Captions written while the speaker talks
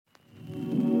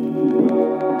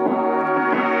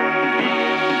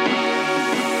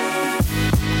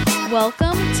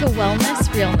to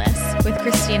Wellness Realness with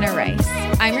Christina Rice.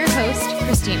 I'm your host,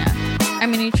 Christina.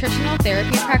 I'm a nutritional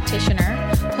therapy practitioner,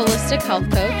 holistic health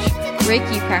coach,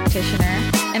 Reiki practitioner,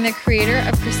 and the creator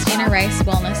of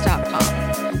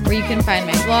ChristinaRiceWellness.com, where you can find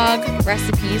my blog,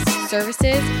 recipes,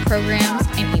 services, programs,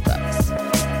 and ebooks.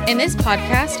 In this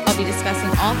podcast, I'll be discussing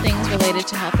all things related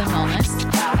to health and wellness,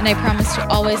 and I promise to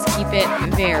always keep it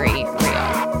very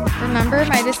real. Remember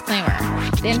my disclaimer.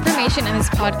 The information in this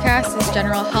podcast is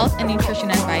general health and nutrition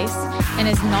advice and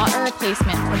is not a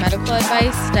replacement for medical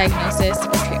advice, diagnosis,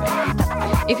 or treatment.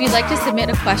 If you'd like to submit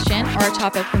a question or a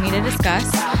topic for me to discuss,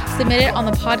 submit it on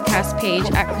the podcast page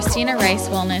at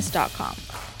ChristinaRiceWellness.com.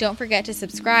 Don't forget to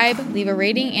subscribe, leave a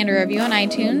rating and a review on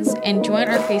iTunes, and join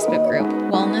our Facebook group,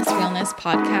 Wellness Realness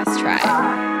Podcast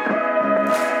Tribe.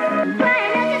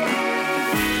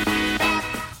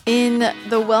 In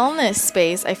the wellness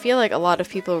space, I feel like a lot of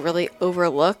people really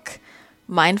overlook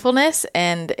mindfulness,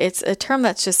 and it's a term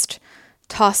that's just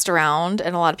tossed around,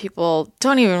 and a lot of people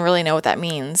don't even really know what that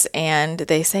means. And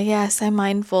they say, yes, I'm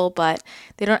mindful, but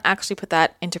they don't actually put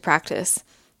that into practice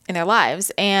in their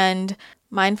lives. And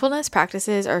mindfulness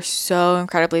practices are so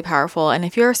incredibly powerful. And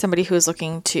if you're somebody who is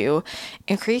looking to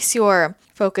increase your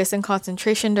focus and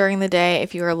concentration during the day,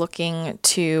 if you are looking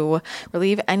to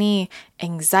relieve any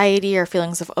anxiety or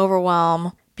feelings of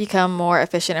overwhelm, become more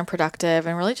efficient and productive,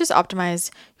 and really just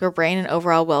optimize your brain and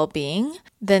overall well-being,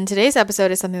 then today's episode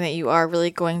is something that you are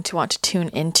really going to want to tune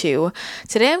into.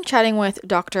 Today I'm chatting with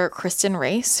Dr. Kristen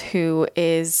Rice, who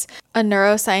is a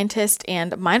neuroscientist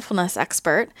and mindfulness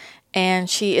expert, and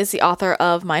she is the author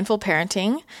of Mindful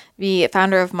Parenting, the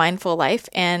founder of Mindful Life,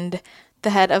 and the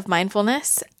head of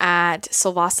mindfulness at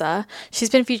Silvassa.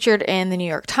 She's been featured in the New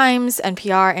York Times,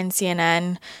 NPR, and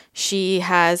CNN. She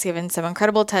has given some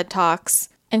incredible TED Talks,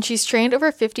 and she's trained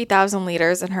over 50,000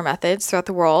 leaders in her methods throughout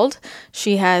the world.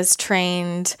 She has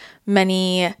trained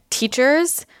many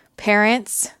teachers,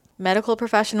 parents, medical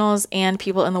professionals, and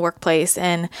people in the workplace.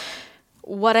 And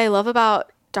what I love about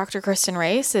Dr. Kristen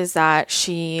Rice is that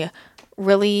she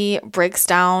really breaks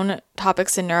down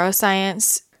topics in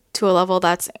neuroscience to a level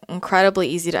that's incredibly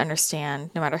easy to understand,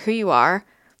 no matter who you are.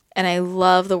 And I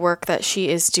love the work that she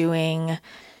is doing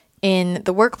in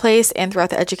the workplace and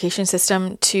throughout the education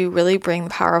system to really bring the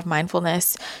power of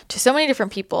mindfulness to so many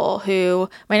different people who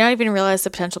might not even realize the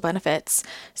potential benefits.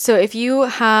 So if you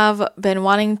have been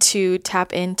wanting to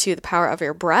tap into the power of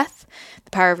your breath,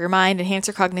 the power of your mind, enhance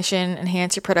your cognition,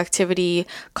 enhance your productivity,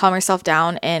 calm yourself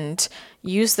down, and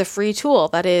use the free tool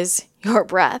that is your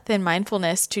breath and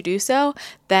mindfulness to do so,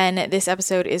 then this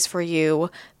episode is for you.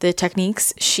 The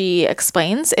techniques she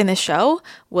explains in the show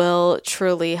will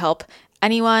truly help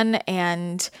anyone,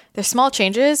 and there's small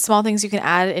changes, small things you can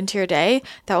add into your day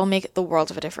that will make the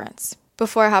world of a difference.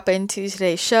 Before I hop into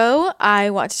today's show, I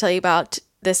want to tell you about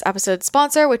this episode's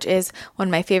sponsor, which is one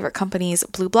of my favorite companies,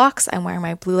 BlueBlox. I'm wearing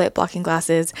my blue light blocking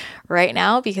glasses right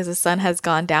now because the sun has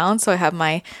gone down, so I have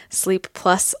my Sleep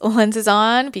Plus lenses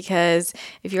on, because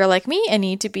if you're like me and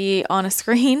need to be on a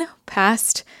screen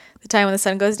past the time when the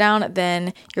sun goes down,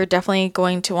 then you're definitely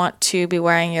going to want to be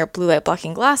wearing your blue light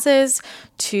blocking glasses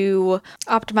to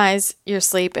optimize your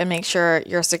sleep and make sure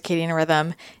your circadian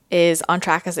rhythm is on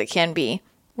track as it can be.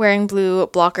 Wearing blue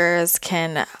blockers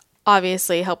can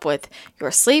obviously help with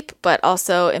your sleep, but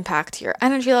also impact your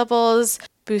energy levels,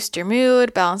 boost your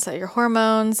mood, balance out your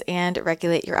hormones, and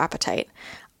regulate your appetite.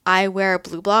 I wear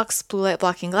BlueBlox, blue light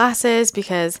blocking glasses,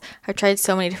 because I've tried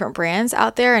so many different brands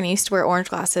out there, and I used to wear orange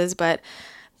glasses, but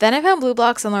then I found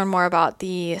BlueBlox and learned more about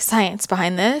the science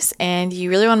behind this, and you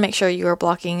really want to make sure you are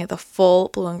blocking the full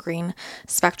blue and green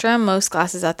spectrum. Most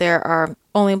glasses out there are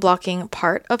only blocking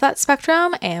part of that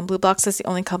spectrum, and BlueBlox is the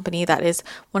only company that is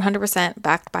 100%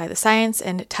 backed by the science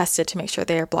and tested to make sure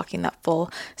they are blocking that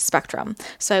full spectrum.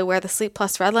 So I wear the Sleep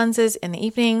Plus red lenses in the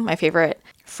evening. My favorite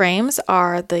frames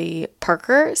are the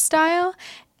Parker style.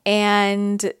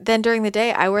 And then during the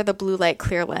day, I wear the blue light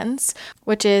clear lens,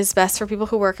 which is best for people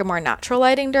who work in more natural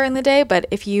lighting during the day. But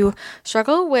if you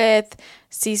struggle with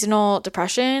seasonal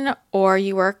depression or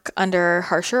you work under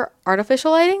harsher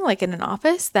artificial lighting, like in an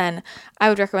office, then I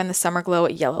would recommend the Summer Glow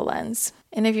yellow lens.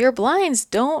 And if your blinds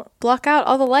don't block out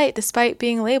all the light despite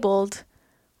being labeled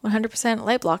 100%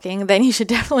 light blocking, then you should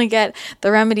definitely get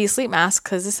the Remedy sleep mask,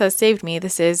 because this has saved me.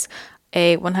 This is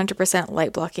a 100%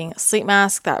 light blocking sleep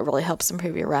mask that really helps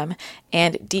improve your REM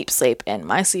and deep sleep. And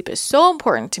my sleep is so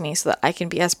important to me so that I can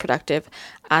be as productive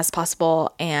as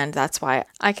possible. And that's why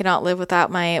I cannot live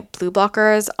without my blue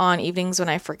blockers on evenings when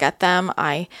I forget them.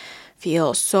 I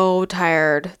feel so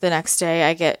tired the next day.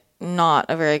 I get not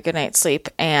a very good night's sleep,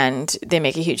 and they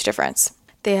make a huge difference.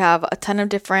 They have a ton of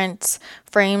different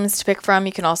frames to pick from.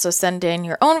 You can also send in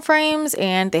your own frames,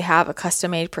 and they have a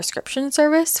custom-made prescription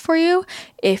service for you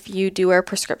if you do wear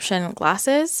prescription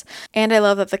glasses. And I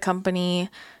love that the company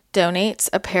donates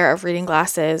a pair of reading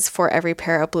glasses for every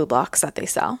pair of BlueBlox that they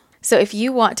sell. So if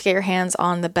you want to get your hands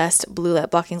on the best blue light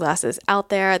blocking glasses out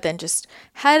there, then just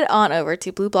head on over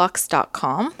to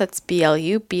blueblox.com. That's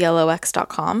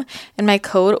BLUBLOX.com. And my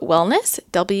code WELLNESS,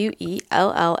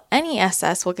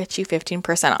 WELLNESS, will get you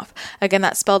 15% off. Again,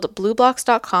 that's spelled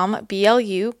blueblox.com,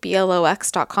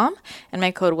 BLUBLOX.com. And my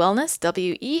code WELLNESS,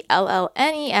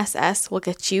 WELLNESS, will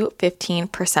get you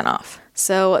 15% off.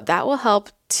 So that will help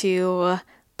to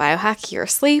biohack your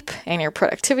sleep and your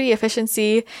productivity,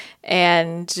 efficiency,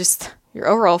 and just your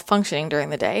overall functioning during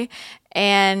the day.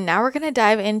 And now we're going to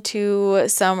dive into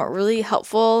some really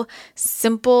helpful,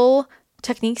 simple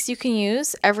techniques you can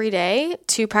use every day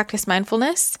to practice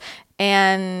mindfulness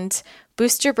and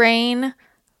boost your brain,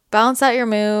 balance out your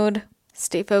mood,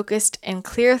 stay focused and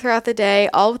clear throughout the day,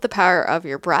 all with the power of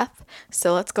your breath.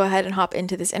 So let's go ahead and hop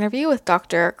into this interview with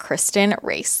Dr. Kristen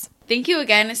Race. Thank you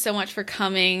again so much for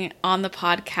coming on the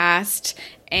podcast.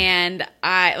 And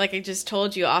like I just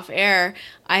told you off air,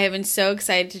 I have been so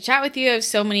excited to chat with you. I have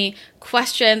so many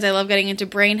questions. I love getting into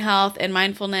brain health and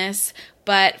mindfulness.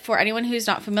 But for anyone who's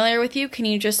not familiar with you, can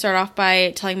you just start off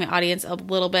by telling my audience a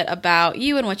little bit about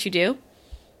you and what you do?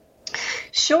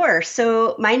 Sure.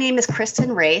 So my name is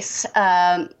Kristen Race.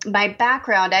 My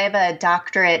background, I have a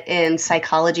doctorate in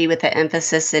psychology with an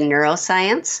emphasis in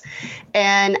neuroscience.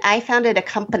 And I founded a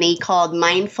company called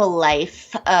Mindful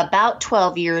Life about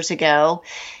 12 years ago.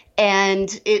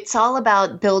 And it's all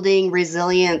about building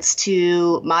resilience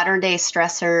to modern day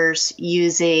stressors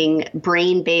using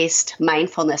brain-based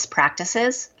mindfulness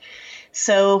practices.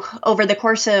 So over the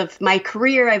course of my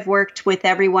career, I've worked with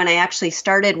everyone. I actually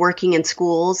started working in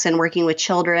schools and working with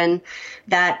children.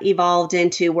 That evolved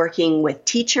into working with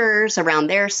teachers around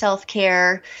their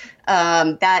self-care.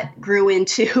 That grew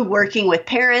into working with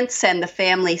parents and the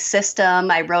family system.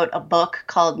 I wrote a book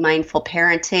called Mindful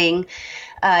Parenting.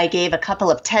 I gave a couple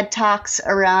of TED Talks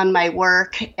around my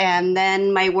work, and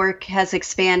then my work has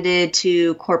expanded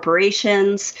to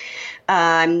corporations.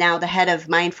 I'm now the head of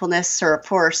mindfulness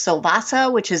for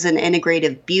Solvasa, which is an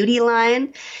integrative beauty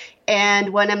line.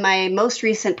 And one of my most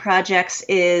recent projects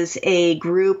is a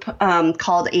group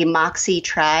called a Moxie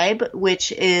Tribe,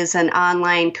 which is an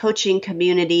online coaching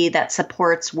community that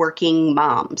supports working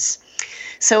moms.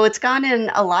 So it's gone in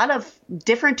a lot of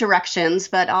different directions,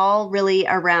 but all really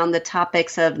around the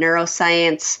topics of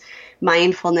neuroscience,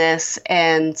 mindfulness,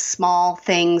 and small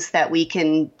things that we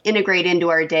can integrate into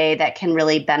our day that can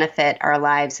really benefit our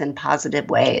lives in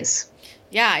positive ways.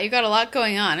 Yeah, you got a lot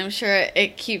going on. I'm sure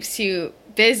it keeps you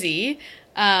busy.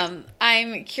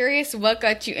 I'm curious what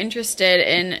got you interested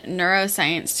in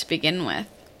neuroscience to begin with?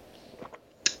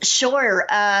 Sure.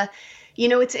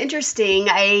 It's interesting.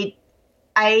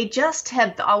 I just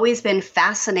have always been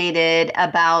fascinated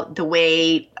about the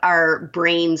way our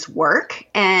brains work.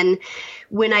 And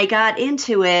when I got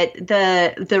into it,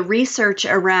 the research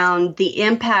around the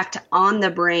impact on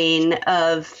the brain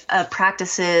of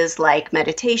practices like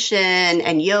meditation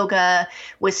and yoga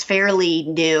was fairly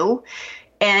new.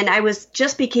 And I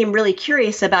became really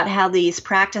curious about how these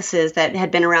practices that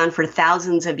had been around for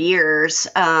thousands of years,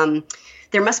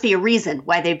 there must be a reason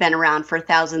why they've been around for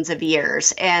thousands of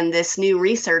years. And this new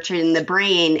research in the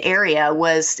brain area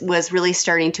was really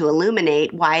starting to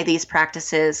illuminate why these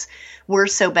practices were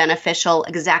so beneficial,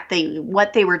 exactly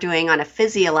what they were doing on a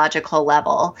physiological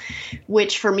level,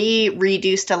 which for me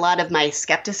reduced a lot of my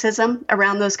skepticism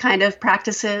around those kind of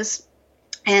practices.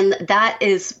 And that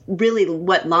is really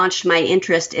what launched my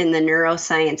interest in the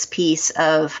neuroscience piece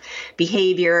of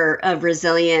behavior, of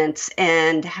resilience,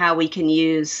 and how we can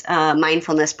use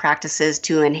mindfulness practices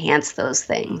to enhance those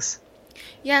things.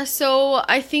 Yeah, so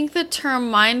I think the term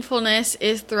mindfulness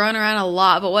is thrown around a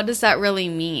lot, but what does that really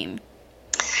mean?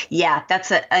 Yeah,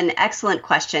 that's an excellent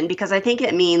question, because I think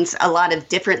it means a lot of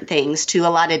different things to a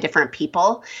lot of different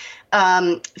people.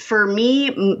 For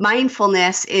me,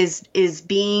 mindfulness is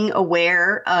being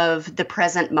aware of the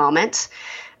present moment.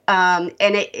 And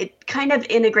it kind of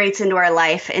integrates into our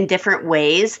life in different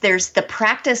ways. There's the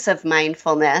practice of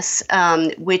mindfulness,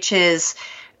 which is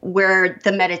where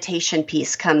the meditation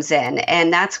piece comes in.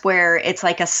 And that's where it's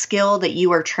like a skill that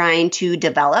you are trying to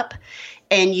develop.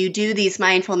 And you do these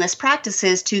mindfulness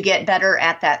practices to get better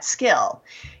at that skill.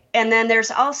 And then there's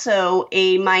also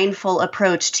a mindful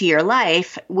approach to your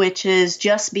life, which is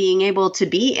just being able to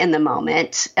be in the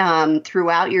moment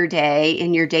throughout your day,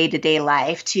 in your day-to-day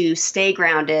life, to stay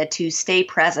grounded, to stay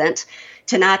present,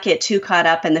 to not get too caught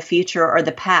up in the future or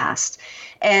the past.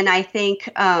 And I think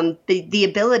the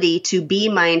ability to be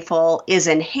mindful is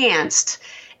enhanced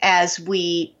as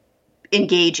we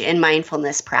engage in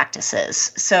mindfulness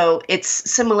practices. So it's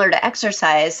similar to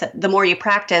exercise. The more you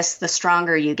practice, the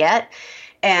stronger you get.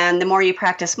 And the more you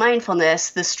practice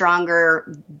mindfulness, the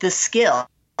stronger the skill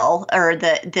or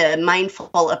the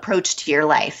mindful approach to your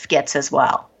life gets as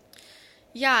well.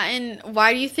 Yeah, and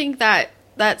why do you think that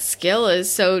skill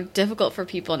is so difficult for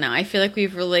people now? I feel like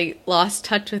we've really lost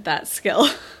touch with that skill.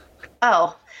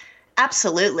 Oh,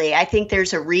 absolutely. I think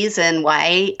there's a reason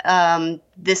why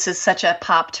this is such a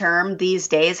pop term these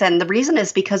days. And the reason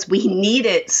is because we need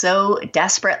it so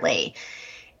desperately.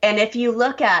 And if you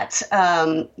look at,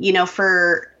 I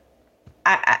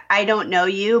don't know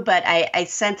you, but I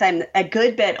sense I'm a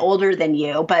good bit older than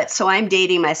you. But so I'm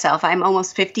dating myself. I'm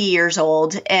almost 50 years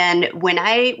old. And when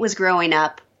I was growing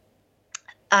up,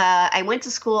 I went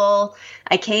to school,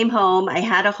 I came home, I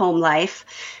had a home life.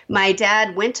 My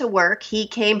dad went to work, he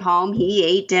came home, he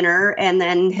ate dinner, and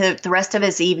then the rest of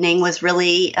his evening was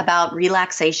really about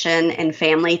relaxation and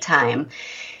family time.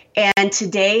 And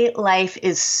today, life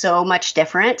is so much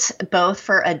different, both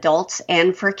for adults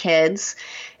and for kids.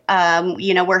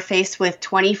 We're faced with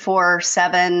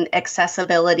 24/7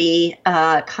 accessibility,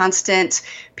 constant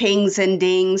pings and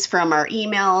dings from our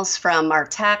emails, from our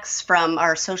texts, from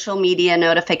our social media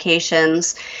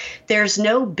notifications. There's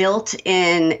no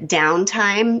built-in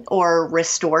downtime or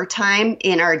restore time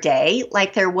in our day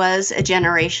like there was a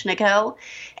generation ago.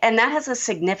 And that has a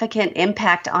significant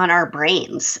impact on our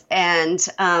brains and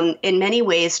in many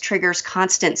ways triggers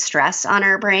constant stress on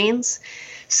our brains.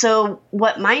 So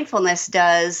what mindfulness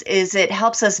does is it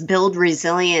helps us build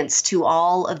resilience to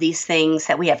all of these things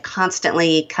that we have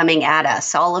constantly coming at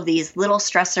us, all of these little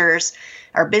stressors,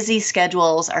 our busy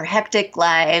schedules, our hectic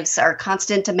lives, our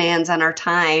constant demands on our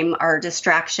time, our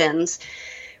distractions.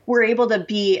 We're able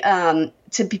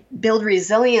to build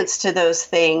resilience to those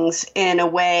things in a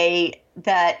way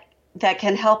that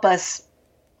can help us,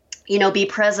 be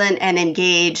present and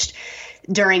engaged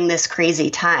during this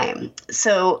crazy time.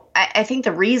 So I think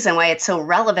the reason why it's so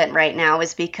relevant right now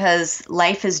is because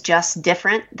life is just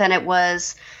different than it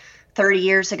was 30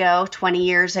 years ago, 20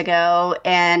 years ago,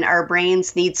 and our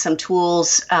brains need some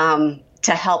tools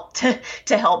to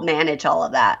help manage all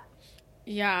of that.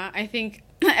 Yeah, I think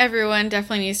everyone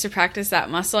definitely needs to practice that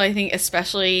muscle. I think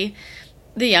especially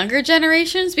the younger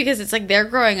generations, because it's like they're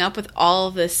growing up with all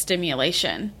of this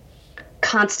stimulation.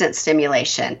 Constant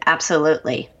stimulation,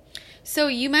 absolutely. So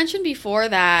you mentioned before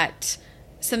that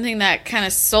something that kind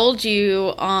of sold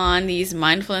you on these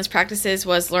mindfulness practices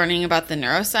was learning about the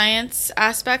neuroscience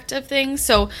aspect of things.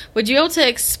 So would you be able to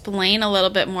explain a little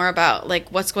bit more about like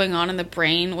what's going on in the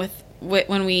brain with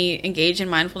when we engage in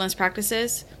mindfulness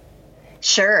practices?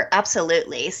 Sure,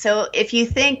 absolutely. So if you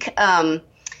think,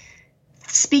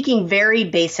 speaking very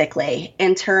basically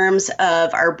in terms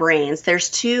of our brains, there's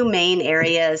two main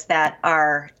areas that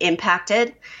are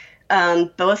impacted,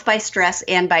 both by stress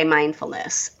and by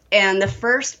mindfulness. And the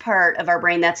first part of our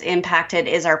brain that's impacted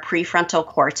is our prefrontal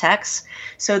cortex.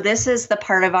 So this is the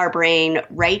part of our brain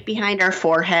right behind our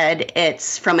forehead.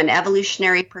 It's from an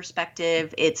evolutionary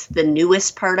perspective, it's the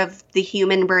newest part of the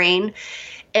human brain.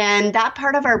 And that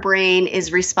part of our brain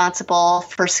is responsible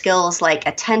for skills like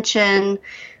attention,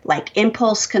 like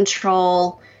impulse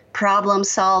control, problem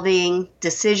solving,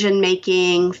 decision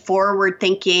making, forward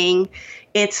thinking.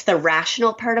 It's the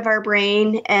rational part of our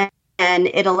brain, and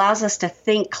it allows us to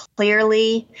think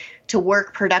clearly, to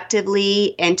work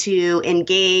productively, and to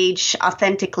engage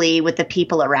authentically with the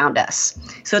people around us.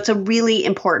 So it's a really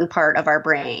important part of our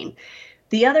brain.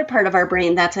 The other part of our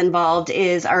brain that's involved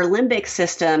is our limbic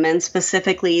system, and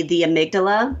specifically the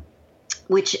amygdala,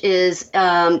 which is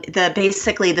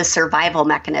basically the survival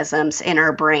mechanisms in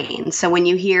our brain. So when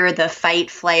you hear the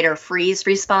fight, flight, or freeze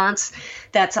response,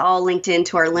 that's all linked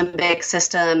into our limbic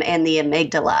system and the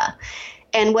amygdala.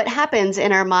 And what happens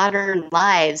in our modern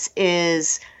lives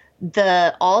is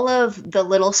all of the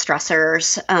little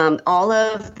stressors, all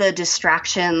of the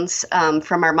distractions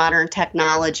from our modern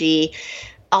technology,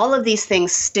 all of these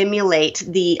things stimulate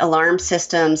the alarm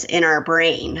systems in our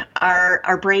brain.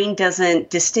 Our brain doesn't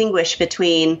distinguish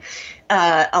between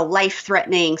a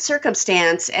life-threatening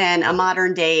circumstance and a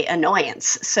modern-day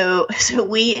annoyance. So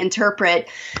we interpret,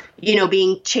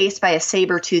 being chased by a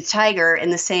saber-toothed tiger in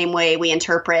the same way we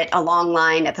interpret a long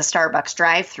line at the Starbucks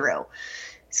drive-thru.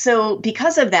 So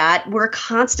because of that, we're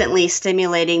constantly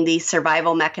stimulating these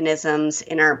survival mechanisms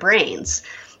in our brains.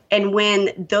 And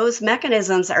when those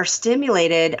mechanisms are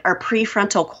stimulated, our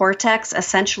prefrontal cortex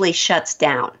essentially shuts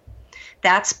down.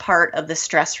 That's part of the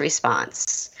stress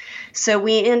response. So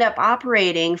we end up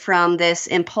operating from this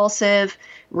impulsive,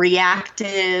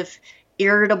 reactive,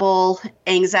 irritable,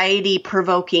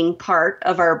 anxiety-provoking part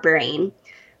of our brain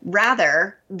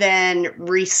rather than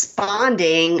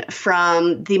responding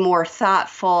from the more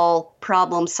thoughtful,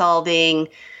 problem-solving,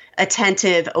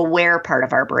 attentive, aware part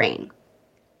of our brain.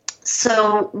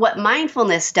 So what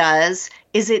mindfulness does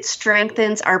is it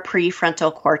strengthens our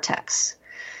prefrontal cortex.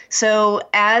 So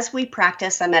as we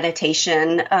practice a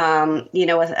meditation,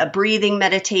 a breathing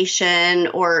meditation,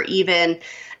 or even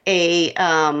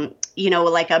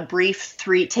like a brief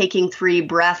taking 3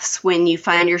 breaths when you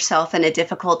find yourself in a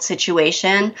difficult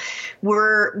situation,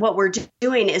 what we're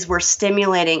doing is we're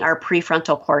stimulating our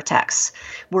prefrontal cortex.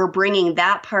 We're bringing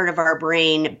that part of our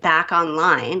brain back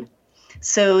online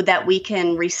so that we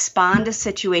can respond to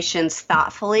situations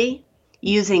thoughtfully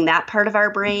using that part of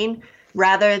our brain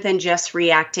rather than just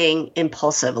reacting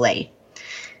impulsively.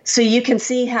 So you can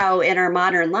see how in our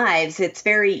modern lives, it's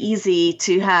very easy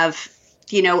to have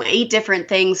 8 different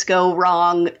things go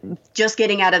wrong just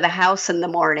getting out of the house in the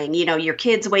morning. Your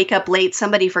kids wake up late,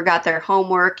 somebody forgot their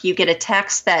homework, you get a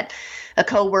text that a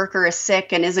coworker is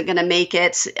sick and isn't going to make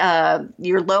it,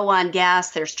 you're low on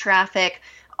gas, there's traffic.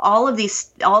 All of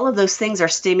those things are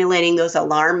stimulating those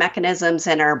alarm mechanisms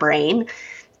in our brain.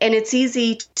 And it's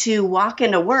easy to walk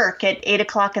into work at 8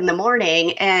 o'clock in the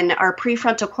morning and our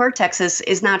prefrontal cortex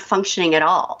is not functioning at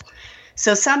all.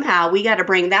 So somehow we got to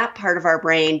bring that part of our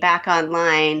brain back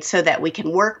online so that we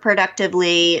can work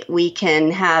productively, we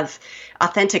can have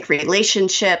authentic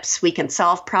relationships, we can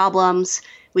solve problems,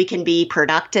 we can be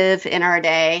productive in our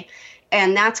day.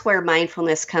 And that's where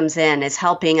mindfulness comes in, is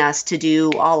helping us to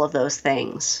do all of those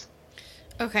things.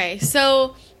 Okay,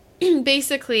 so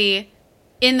basically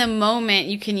in the moment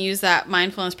you can use that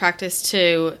mindfulness practice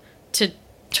to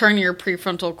turn your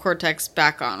prefrontal cortex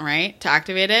back on, right? To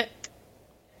activate it?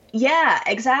 Yeah,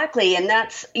 exactly. And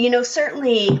that's,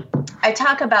 certainly I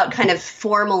talk about kind of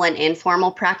formal and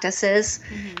informal practices.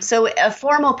 Mm-hmm. So a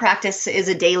formal practice is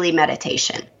a daily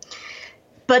meditation.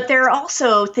 But there are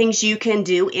also things you can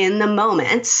do in the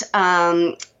moment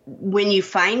when you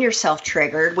find yourself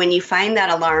triggered, when you find that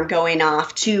alarm going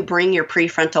off, to bring your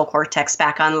prefrontal cortex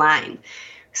back online.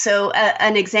 So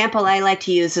an example I like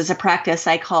to use is a practice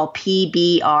I call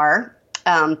PBR.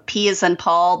 P as in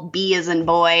Paul, B as in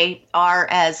boy, R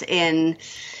as in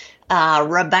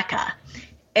Rebecca.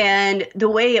 And the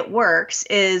way it works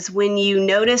is when you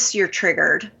notice you're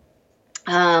triggered,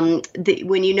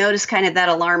 when you notice kind of that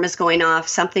alarm is going off,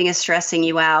 something is stressing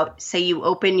you out, say you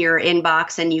open your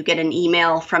inbox and you get an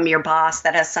email from your boss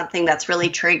that has something that's really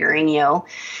triggering you,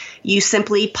 you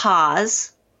simply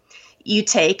pause, you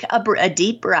take a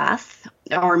deep breath,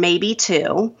 or maybe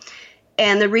 2.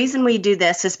 And the reason we do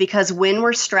this is because when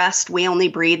we're stressed, we only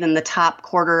breathe in the top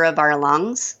quarter of our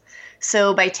lungs.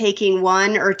 So by taking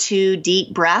 1 or 2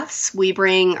 deep breaths, we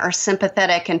bring our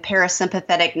sympathetic and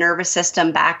parasympathetic nervous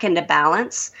system back into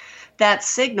balance. That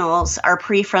signals our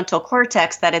prefrontal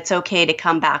cortex that it's okay to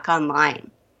come back online.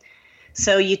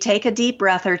 So you take a deep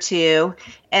breath or 2,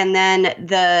 and then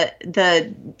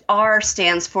the R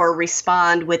stands for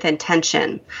respond with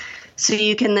intention. So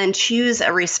you can then choose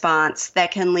a response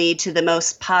that can lead to the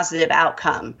most positive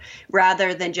outcome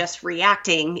rather than just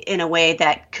reacting in a way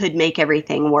that could make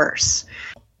everything worse.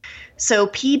 So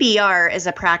PBR is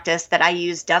a practice that I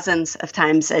use dozens of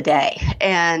times a day.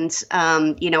 And,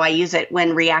 I use it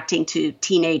when reacting to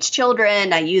teenage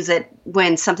children. I use it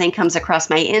when something comes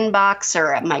across my inbox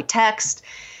or my text,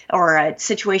 or a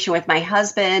situation with my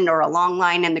husband, or a long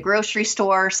line in the grocery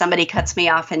store, somebody cuts me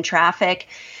off in traffic.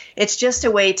 It's just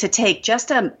a way to take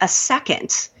just a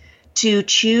second to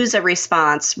choose a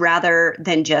response rather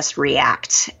than just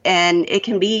react. And it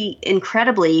can be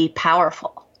incredibly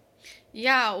powerful.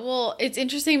 Yeah, well, it's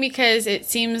interesting because it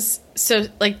seems so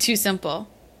too simple,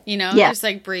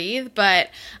 just breathe. But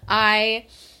I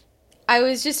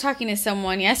was just talking to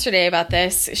someone yesterday about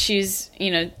this. She's,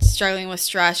 struggling with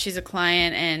stress. She's a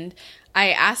client, and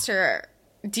I asked her,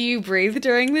 "Do you breathe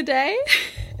during the day?"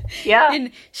 Yeah.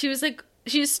 And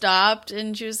she stopped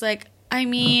and she was like, I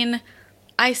mean,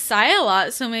 I sigh a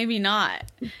lot, so maybe not.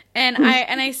 And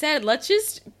I said, let's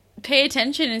just pay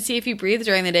attention and see if you breathe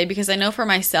during the day, because I know for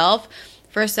myself,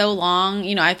 for so long,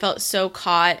 I felt so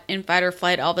caught in fight or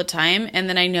flight all the time. And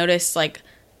then I noticed,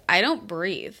 I don't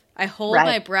breathe. I hold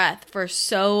my breath for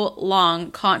so long,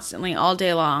 constantly, all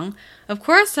day long. Of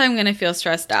course I'm going to feel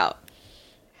stressed out.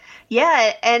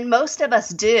 Yeah, and most of us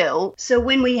do. So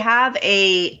when we have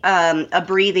a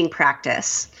breathing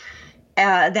practice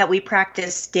that we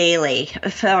practice daily,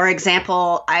 for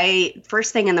example,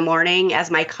 first thing in the morning as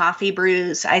my coffee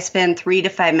brews, I spend 3 to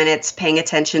 5 minutes paying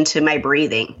attention to my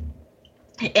breathing.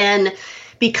 And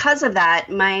because of that,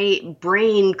 my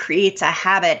brain creates a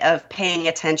habit of paying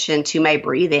attention to my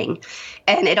breathing.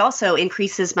 And it also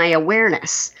increases my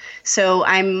awareness. So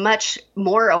I'm much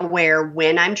more aware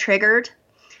when I'm triggered,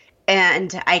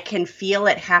 and I can feel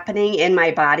it happening in my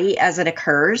body as it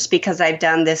occurs because I've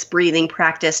done this breathing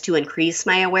practice to increase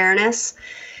my awareness.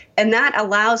 And that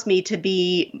allows me to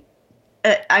be,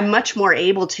 I'm much more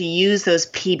able to use those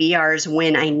PBRs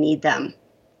when I need them.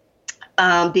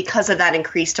 Because of that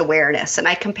increased awareness. And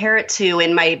I compare it to,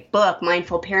 in my book,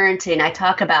 Mindful Parenting, I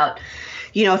talk about,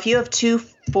 if you have 2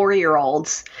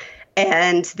 4-year-olds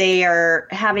and they are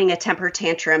having a temper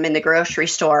tantrum in the grocery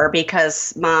store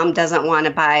because mom doesn't want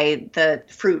to buy the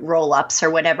fruit roll-ups or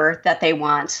whatever that they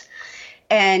want,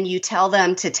 and you tell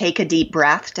them to take a deep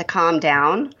breath to calm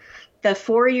down, the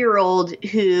 4-year-old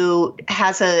who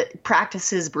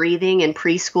practices breathing in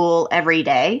preschool every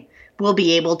day will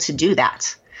be able to do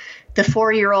that. The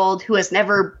 4-year-old who has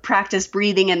never practiced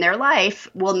breathing in their life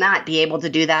will not be able to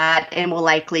do that and will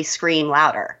likely scream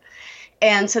louder.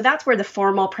 And so that's where the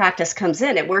formal practice comes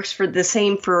in. It works for the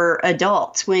same for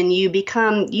adults. When you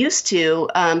become used to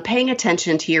paying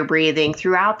attention to your breathing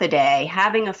throughout the day,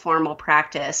 having a formal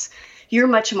practice, you're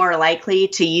much more likely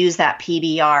to use that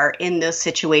PBR in those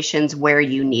situations where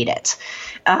you need it.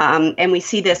 And we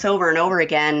see this over and over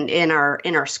again in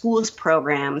our schools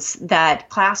programs, that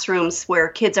classrooms where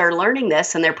kids are learning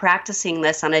this and they're practicing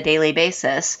this on a daily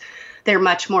basis, they're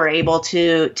much more able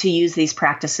to use these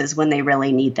practices when they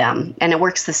really need them. And it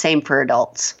works the same for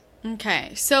adults.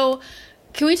 Okay. So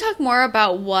can we talk more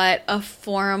about what a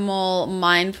formal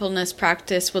mindfulness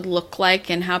practice would look like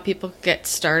and how people get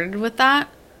started with that?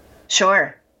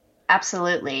 Sure.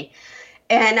 Absolutely.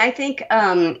 And I think,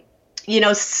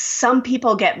 some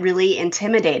people get really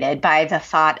intimidated by the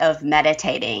thought of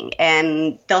meditating,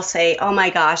 and they'll say, oh my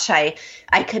gosh,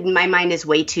 my mind is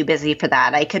way too busy for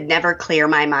that. I could never clear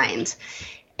my mind.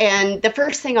 And the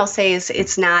first thing I'll say is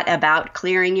it's not about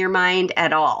clearing your mind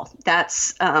at all.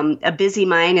 That's a busy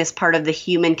mind is part of the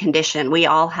human condition. We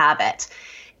all have it.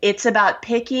 It's about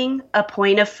picking a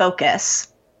point of focus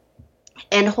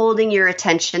and holding your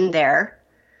attention there,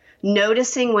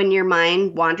 noticing when your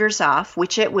mind wanders off,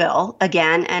 which it will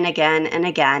again and again and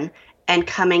again, and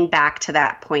coming back to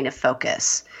that point of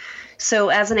focus. So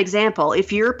as an example,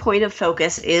 if your point of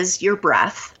focus is your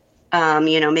breath,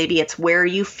 maybe it's where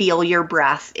you feel your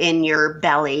breath in your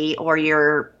belly or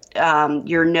your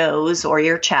nose or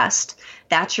your chest,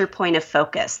 that's your point of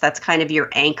focus. That's kind of your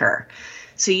anchor.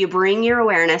 So you bring your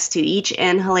awareness to each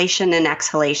inhalation and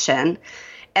exhalation.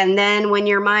 And then when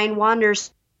your mind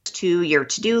wanders to your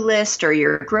to-do list or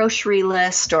your grocery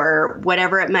list or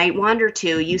whatever it might wander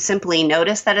to, you simply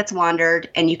notice that it's wandered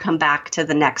and you come back to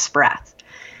the next breath.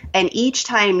 And each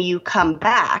time you come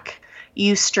back,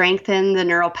 you strengthen the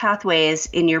neural pathways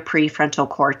in your prefrontal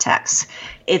cortex.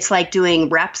 It's like doing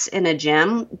reps in a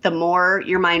gym. The more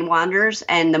your mind wanders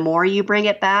and the more you bring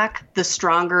it back, the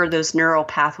stronger those neural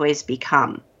pathways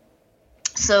become.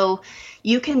 So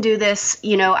you can do this.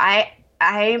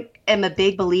 I am a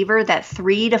big believer that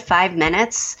 3 to 5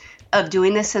 minutes of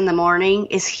doing this in the morning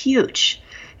is huge.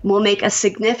 Will make a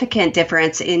significant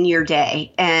difference in your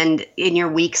day and in your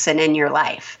weeks and in your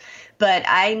life. But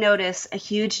I notice a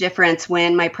huge difference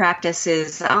when my practice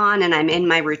is on and I'm in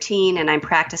my routine and I'm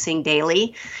practicing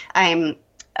daily. I'm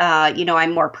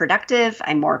more productive.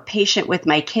 I'm more patient with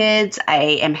my kids.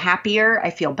 I am happier. I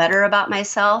feel better about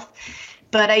myself.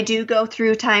 But I do go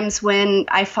through times when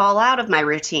I fall out of my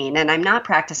routine and I'm not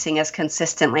practicing as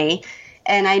consistently.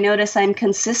 And I notice I'm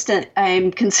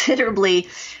considerably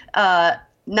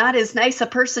not as nice a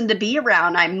person to be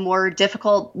around. I'm more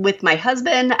difficult with my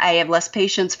husband. I have less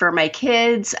patience for my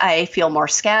kids. I feel more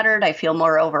scattered. I feel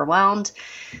more overwhelmed.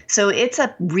 So it's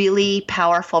a really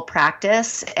powerful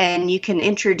practice, and you can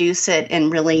introduce it in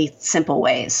really simple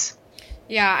ways.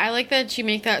 Yeah, I like that you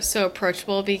make that so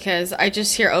approachable, because I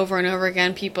just hear over and over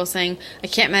again people saying, I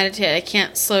can't meditate, I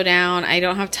can't slow down, I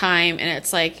don't have time. And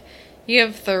it's like, you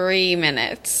have 3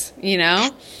 minutes,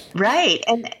 Right.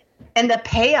 And the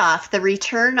payoff, the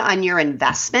return on your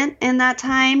investment in that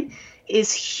time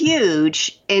is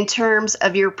huge in terms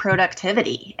of your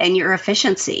productivity and your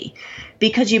efficiency,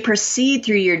 because you proceed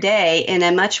through your day in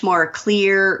a much more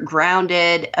clear,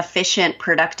 grounded, efficient,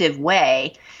 productive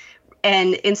way.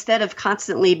 And instead of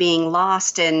constantly being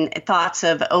lost in thoughts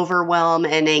of overwhelm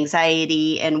and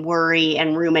anxiety and worry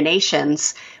and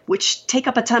ruminations, which take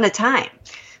up a ton of time.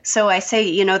 So I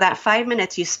say, that 5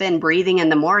 minutes you spend breathing in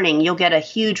the morning, you'll get a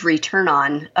huge return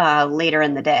on later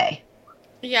in the day.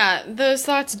 Yeah, those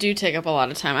thoughts do take up a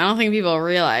lot of time. I don't think people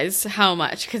realize how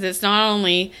much, because it's not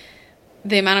only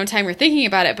the amount of time you're thinking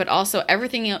about it, but also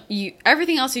everything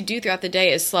else you do throughout the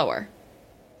day is slower.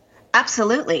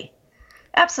 Absolutely.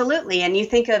 Absolutely. And you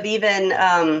think of even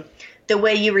the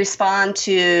way you respond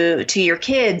to your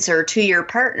kids or to your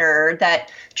partner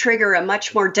that trigger a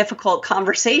much more difficult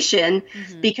conversation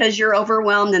because you're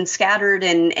overwhelmed and scattered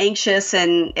and anxious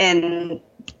and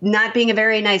not being a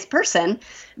very nice person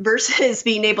versus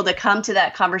being able to come to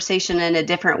that conversation in a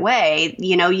different way.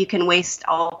 You know, you can waste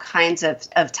all kinds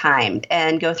of time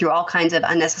and go through all kinds of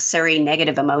unnecessary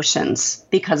negative emotions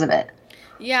because of it.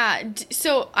 Yeah.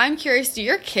 So I'm curious, do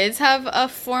your kids have a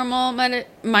formal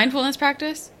mindfulness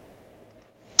practice?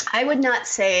 I would not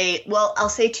say, well, I'll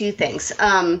say two things.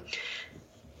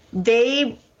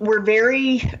 They were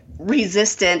very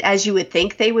resistant, as you would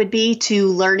think they would be, to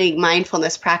learning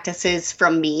mindfulness practices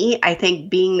from me. I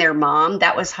think being their mom,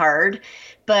 that was hard.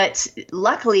 But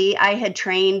luckily, I had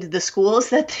trained the schools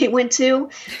that they went to.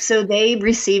 So they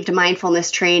received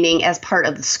mindfulness training as part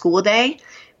of the school day,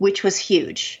 which was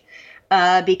huge.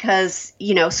 Because,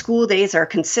 you know, school days are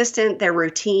consistent, they're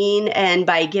routine, and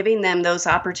by giving them those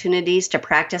opportunities to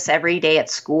practice every day at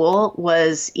school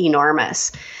was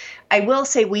enormous. I will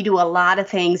say we do a lot of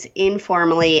things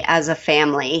informally as a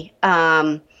family.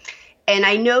 And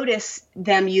I notice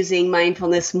them using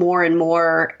mindfulness more and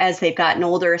more as they've gotten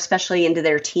older, especially into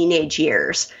their teenage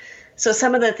years. So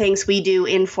some of the things we do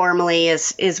informally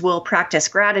is we'll practice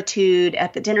gratitude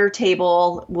at the dinner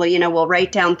table. We'll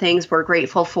write down things we're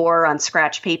grateful for on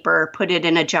scratch paper, put it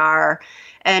in a jar,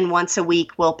 and once a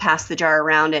week we'll pass the jar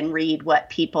around and read what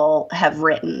people have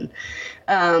written.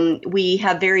 We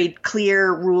have very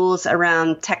clear rules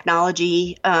around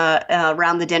technology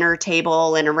around the dinner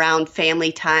table and around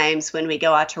family times. When we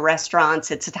go out to restaurants,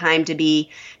 it's a time to be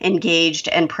engaged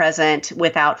and present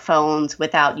without phones,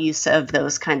 without use of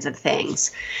those kinds of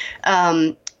things.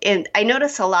 And I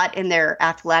notice a lot in their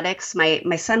athletics.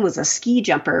 My son was a ski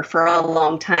jumper for a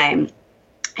long time,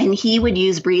 and he would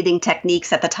use breathing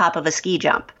techniques at the top of a ski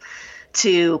jump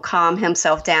to calm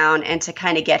himself down and to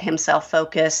kind of get himself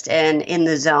focused and in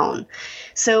the zone.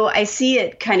 So I see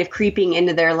it kind of creeping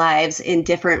into their lives in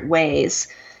different ways.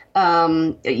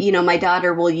 My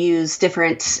daughter will use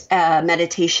different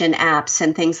meditation apps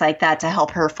and things like that to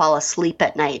help her fall asleep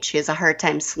at night. She has a hard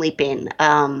time sleeping,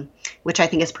 which I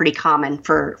think is pretty common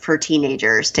for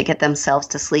teenagers to get themselves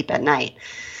to sleep at night.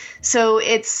 So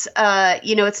it's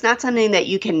not something that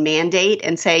you can mandate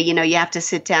and say, you have to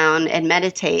sit down and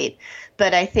meditate.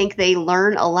 But I think they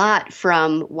learn a lot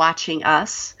from watching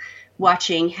us,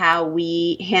 watching how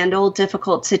we handle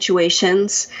difficult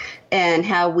situations and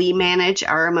how we manage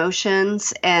our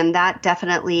emotions. And that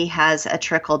definitely has a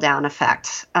trickle-down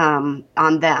effect on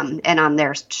them and on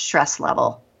their stress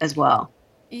level as well.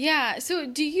 Yeah. So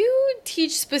do you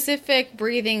teach specific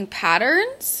breathing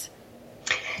patterns?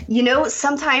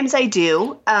 Sometimes I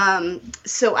do.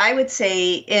 So I would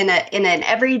say in an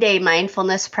everyday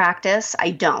mindfulness practice,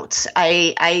 I don't.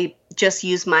 I just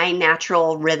use my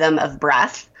natural rhythm of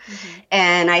breath. Mm-hmm.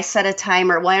 And I set a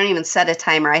timer. Well, I don't even set a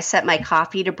timer. I set my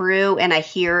coffee to brew, and I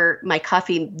hear my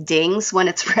coffee dings when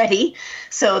it's ready.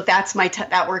 So that's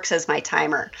that works as my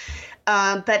timer.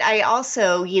 But I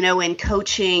also, in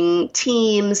coaching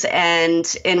teams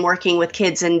and in working with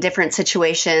kids in different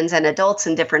situations and adults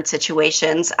in different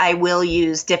situations, I will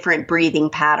use different breathing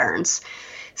patterns.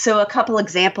 So a couple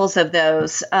examples of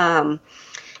those, and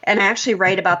I actually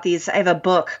write about these. I have a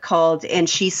book called And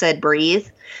She Said Breathe.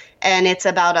 And it's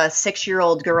about a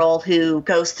 6-year-old girl who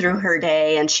goes through her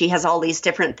day and she has all these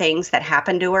different things that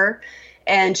happen to her.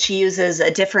 And she uses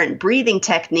a different breathing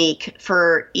technique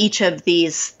for each of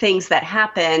these things that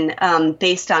happen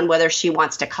based on whether she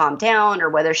wants to calm down or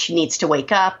whether she needs to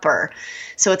wake up.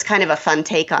 So it's kind of a fun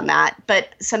take on that.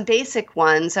 But some basic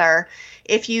ones are,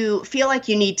 if you feel like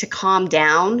you need to calm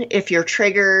down, if you're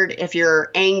triggered, if you're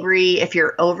angry, if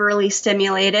you're overly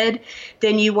stimulated,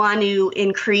 then you want to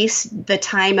increase the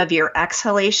time of your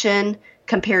exhalation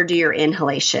compared to your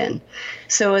inhalation.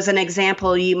 So as an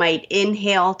example, you might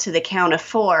inhale to the count of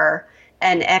 4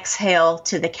 and exhale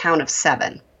to the count of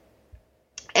 7.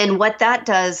 And what that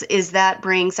does is that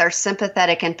brings our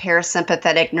sympathetic and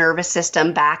parasympathetic nervous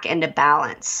system back into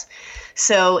balance.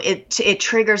 So it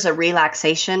triggers a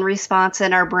relaxation response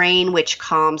in our brain, which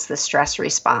calms the stress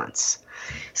response.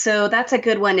 So that's a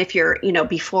good one if you're,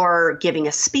 before giving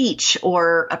a speech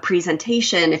or a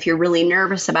presentation, if you're really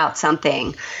nervous about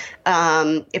something,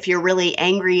 if you're really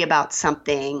angry about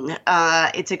something.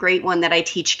 It's a great one that I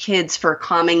teach kids for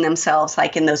calming themselves,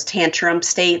 like in those tantrum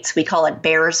states. We call it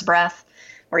bear's breath,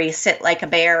 where you sit like a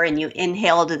bear and you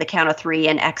inhale to the count of 3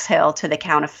 and exhale to the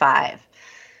count of 5.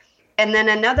 And then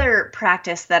another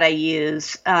practice that I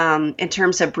use in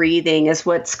terms of breathing is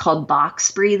what's called box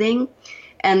breathing.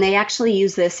 And they actually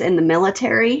use this in the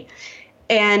military.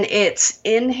 And it's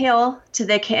inhale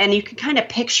and you can kind of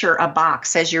picture a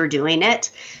box as you're doing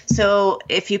it. So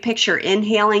if you picture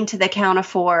inhaling to the count of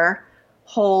 4,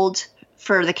 hold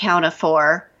for the count of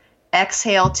 4,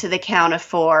 exhale to the count of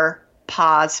 4,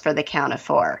 pause for the count of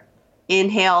 4.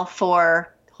 Inhale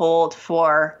 4, hold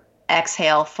 4,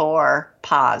 exhale 4,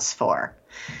 pause 4.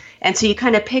 And so you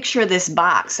kind of picture this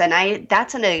box, and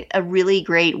that's a really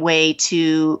great way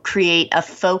to create a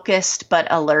focused but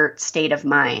alert state of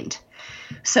mind.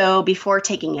 So before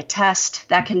taking a test,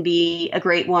 that can be a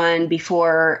great one,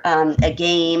 before a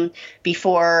game,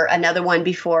 before another one,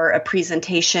 before a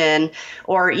presentation,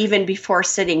 or even before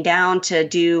sitting down to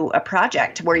do a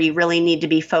project where you really need to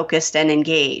be focused and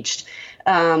engaged.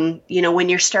 When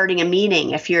you're starting a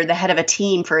meeting, if you're the head of a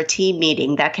team for a team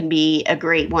meeting, that can be a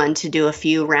great one to do a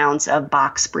few rounds of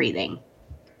box breathing.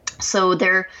 So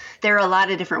there are a lot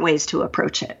of different ways to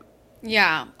approach it.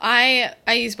 Yeah, I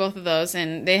use both of those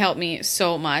and they help me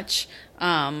so much.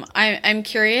 I'm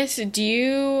curious, have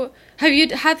you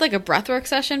had like a breathwork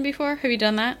session before? Have you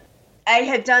done that? I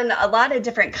had done a lot of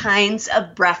different kinds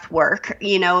of breath work,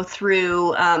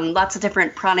 through lots of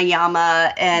different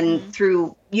pranayama and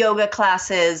through yoga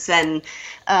classes and,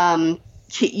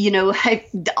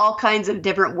 all kinds of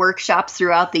different workshops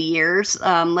throughout the years,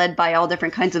 led by all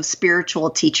different kinds of spiritual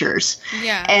teachers.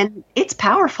 Yeah. And it's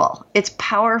powerful. It's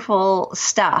powerful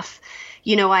stuff.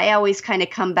 I always kind of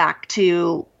come back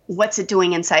to what's it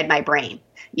doing inside my brain?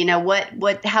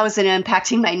 How is it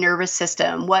impacting my nervous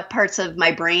system? What parts of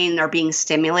my brain are being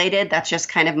stimulated? That's just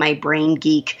kind of my brain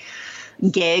geek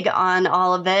gig on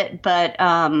all of it. But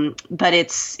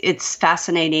it's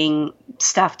fascinating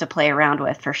stuff to play around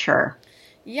with for sure.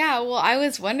 Yeah, well, I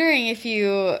was wondering if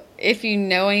you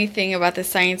know anything about the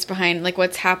science behind like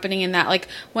what's happening in that. Like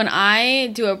when I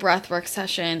do a breathwork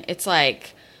session, it's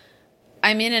like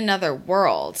I'm in another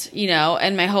world,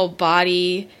 and my whole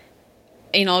body,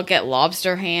 I'll get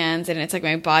lobster hands and it's like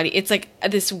my body, it's like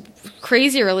this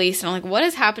crazy release. And I'm like, what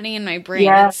is happening in my brain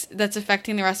that's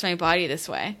affecting the rest of my body this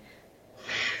way?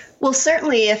 Well,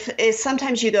 certainly if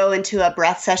sometimes you go into a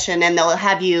breath session and they'll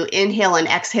have you inhale and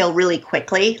exhale really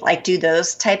quickly, like do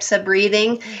those types of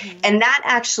breathing. Mm-hmm. And that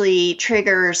actually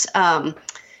triggers a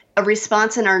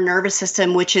response in our nervous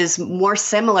system, which is more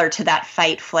similar to that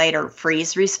fight, flight, or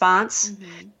freeze response.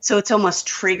 Mm-hmm. So it's almost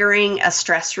triggering a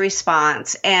stress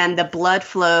response, and the blood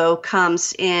flow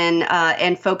comes in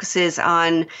and focuses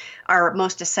on our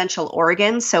most essential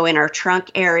organs, so in our trunk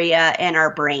area and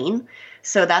our brain.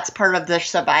 So that's part of the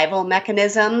survival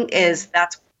mechanism, is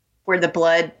that's where the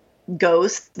blood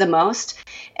goes the most.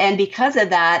 And because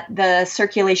of that, the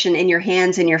circulation in your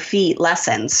hands and your feet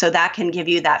lessens. So that can give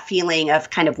you that feeling of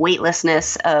kind of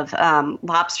weightlessness, of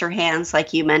lobster hands,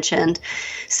 like you mentioned.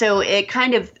 So it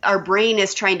kind of, our brain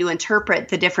is trying to interpret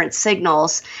the different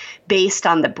signals based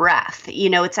on the breath.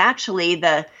 It's actually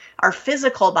our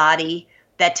physical body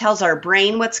that tells our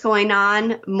brain what's going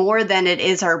on more than it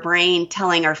is our brain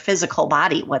telling our physical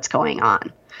body what's going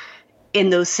on in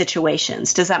those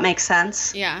situations. Does that make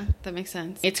sense? Yeah, that makes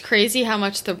sense. It's crazy how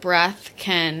much the breath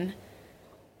can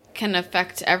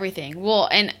affect everything. Well,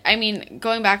 and I mean,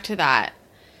 going back to that,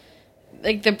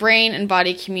 like the brain and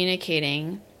body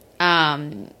communicating,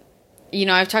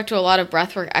 I've talked to a lot of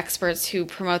breathwork experts who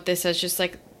promote this as just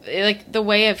like the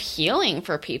way of healing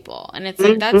for people. And it's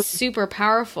like, that's super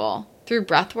powerful. Through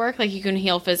breath work, like you can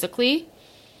heal physically?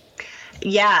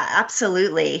 Yeah,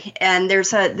 absolutely. And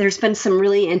there's been some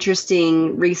really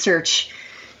interesting research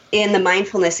in the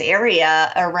mindfulness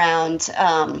area around,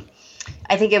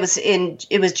 I think it was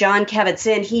John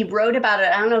Kabat-Zinn. He wrote about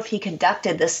it. I don't know if he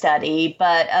conducted the study,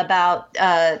 but about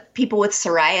people with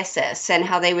psoriasis and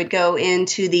how they would go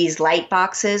into these light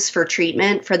boxes for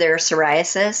treatment for their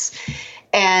psoriasis.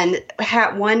 And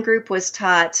one group was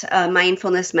taught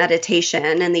mindfulness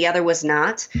meditation and the other was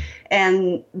not.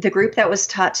 And the group that was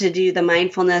taught to do the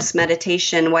mindfulness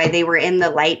meditation while they were in the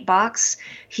light box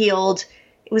healed,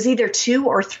 it was either 2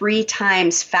 or 3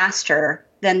 times faster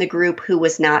than the group who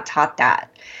was not taught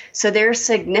that. So there's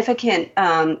significant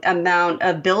amount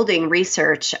of building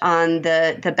research on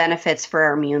the benefits for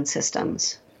our immune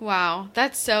systems. Wow,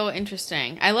 that's so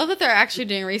interesting. I love that they're actually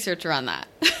doing research around that.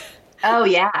 Oh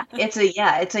yeah,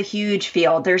 it's a huge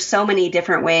field. There's so many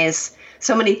different ways,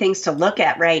 so many things to look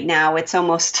at right now. It's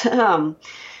almost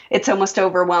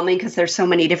overwhelming because there's so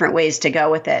many different ways to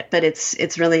go with it. But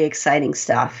it's really exciting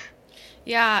stuff.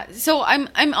 Yeah. So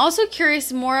I'm also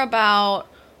curious more about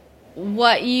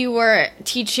what you were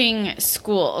teaching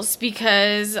schools,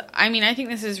 because I mean, I think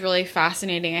this is really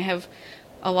fascinating. I have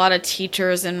a lot of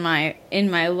teachers in my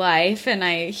life, and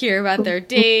I hear about their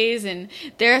days and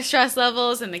their stress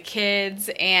levels and the kids,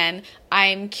 and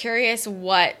I'm curious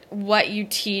what you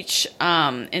teach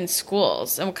in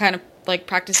schools and what kind of like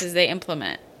practices they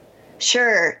implement.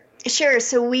 Sure.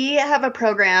 So we have a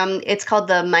program. It's called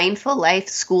the Mindful Life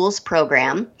Schools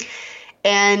program.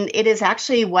 And it is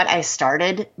actually what I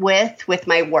started with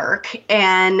my work.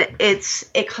 And it's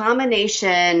a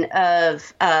combination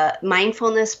of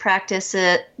mindfulness practices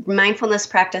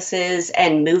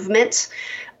and movement,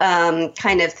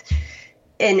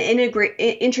 and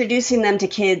introducing them to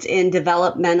kids in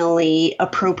developmentally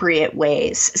appropriate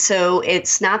ways. So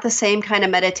it's not the same kind of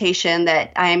meditation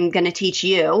that I'm going to teach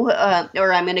you,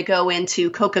 or I'm going to go into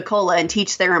Coca-Cola and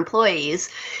teach their employees,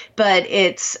 but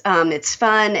it's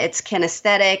fun, it's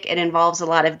kinesthetic, it involves a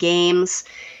lot of games.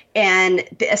 And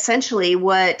essentially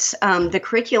what the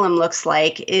curriculum looks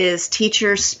like is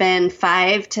teachers spend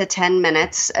 5 to 10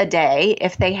 minutes a day,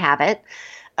 if they have it,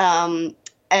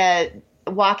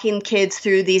 walking kids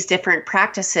through these different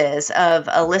practices of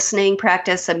a listening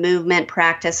practice, a movement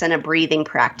practice, and a breathing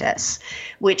practice,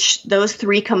 which those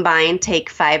 3 combined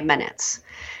take 5 minutes.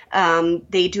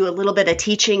 They do a little bit of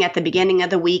teaching at the beginning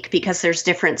of the week because there's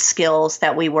different skills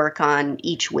that we work on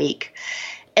each week.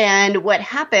 And what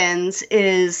happens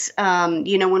is,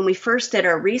 when we first did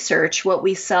our research, what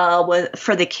we saw was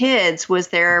for the kids was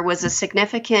there was a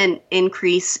significant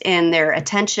increase in their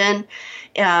attention,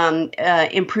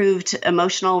 improved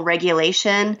emotional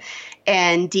regulation,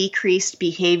 and decreased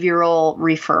behavioral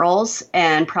referrals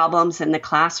and problems in the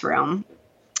classroom.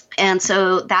 And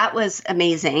so that was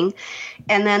amazing.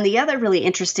 And then the other really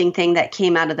interesting thing that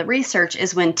came out of the research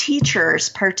is when teachers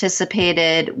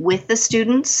participated with the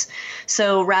students.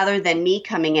 So rather than me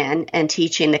coming in and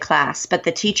teaching the class, but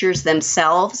the teachers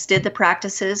themselves did the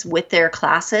practices with their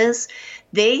classes,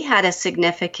 they had a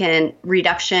significant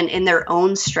reduction in their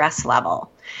own stress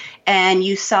level. And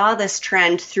you saw this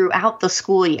trend throughout the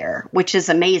school year, which is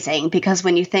amazing because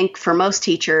when you think for most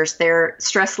teachers, their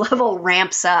stress level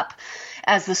ramps up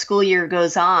as the school year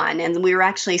goes on, and we were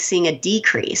actually seeing a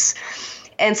decrease.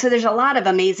 And so there's a lot of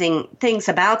amazing things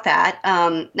about that.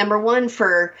 Number one,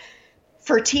 for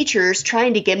teachers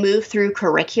trying to move through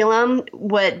curriculum,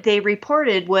 what they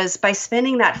reported was by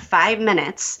spending that 5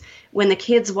 minutes when the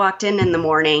kids walked in the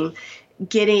morning,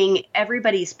 getting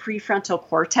everybody's prefrontal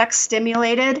cortex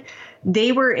stimulated,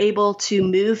 they were able to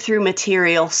move through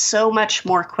material so much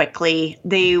more quickly.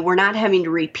 They were not having to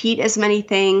repeat as many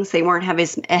things. They weren't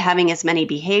having as many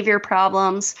behavior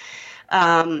problems.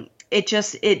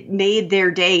 It made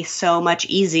their day so much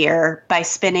easier by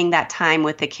spending that time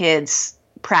with the kids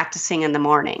practicing in the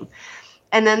morning.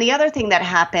 And then the other thing that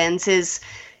happens is,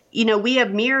 we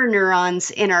have mirror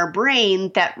neurons in our brain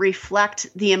that reflect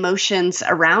the emotions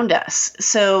around us.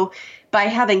 So by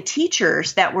having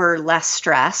teachers that were less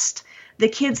stressed, the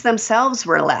kids themselves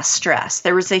were less stressed.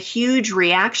 There was a huge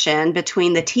reaction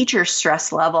between the teacher's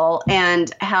stress level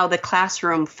and how the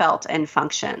classroom felt and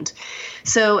functioned.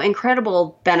 So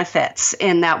incredible benefits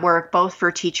in that work, both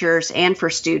for teachers and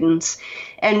for students.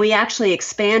 And we actually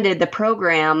expanded the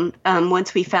program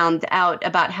once we found out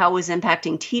about how it was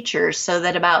impacting teachers, so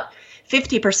that about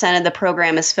 50% of the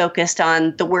program is focused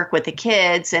on the work with the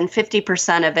kids and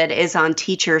 50% of it is on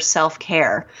teacher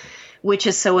self-care, which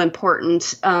is so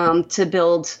important to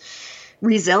build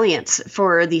resilience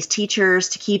for these teachers,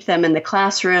 to keep them in the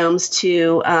classrooms,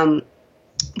 to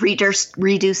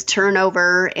reduce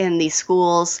turnover in these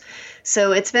schools.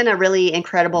 So it's been a really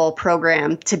incredible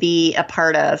program to be a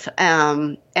part of,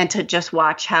 and to just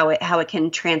watch how it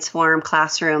can transform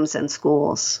classrooms and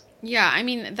schools. Yeah, I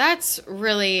mean, that's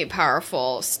really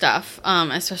powerful stuff,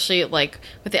 especially like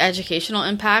with the educational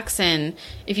impacts. And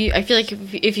I feel like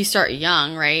if you start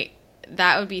young, right,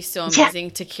 that would be so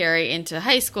amazing to carry into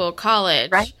high school,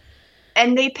 college. Right.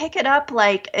 And they pick it up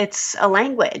like it's a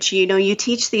language. You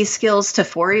teach these skills to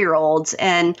 4-year-olds,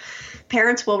 and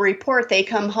parents will report they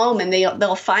come home and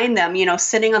they'll find them,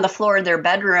 sitting on the floor of their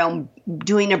bedroom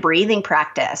doing a breathing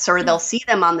practice, or they'll see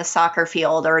them on the soccer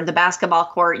field or the basketball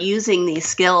court using these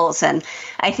skills. And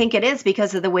I think it is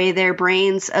because of the way their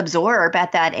brains absorb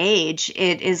at that age.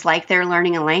 It is like they're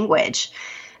learning a language.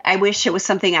 I wish it was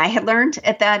something I had learned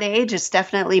at that age. It's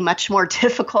definitely much more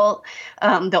difficult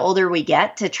the older we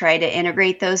get to try to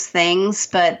integrate those things.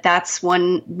 But that's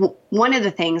one of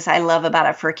the things I love about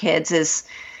it for kids is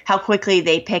how quickly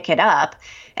they pick it up.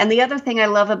 And the other thing I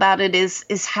love about it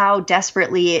is how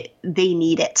desperately they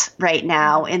need it right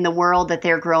now in the world that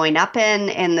they're growing up in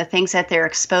and the things that they're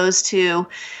exposed to,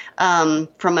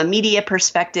 from a media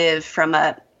perspective, from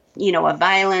a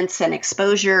violence and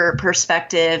exposure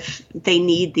perspective. They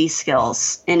need these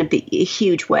skills in a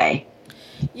huge way.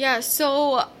 Yeah.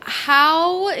 So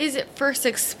how is it first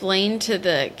explained to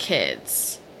the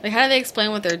kids? Like, how do they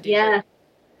explain what they're doing? Yeah.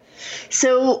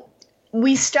 So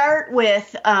we start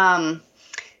with, I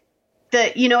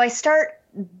start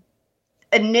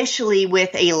initially with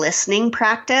a listening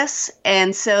practice.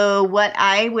 And so what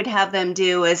I would have them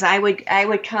do is I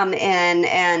would come in,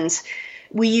 and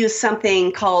we use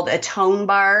something called a tone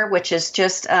bar, which is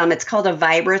just, it's called a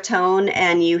vibratone,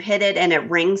 and you hit it and it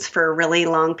rings for a really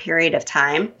long period of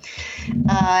time.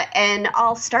 And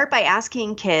I'll start by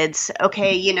asking kids,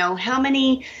 okay, how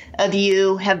many of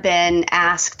you have been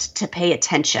asked to pay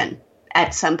attention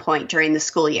at some point during the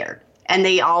school year? And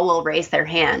they all will raise their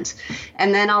hand.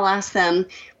 And then I'll ask them,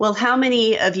 well, how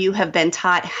many of you have been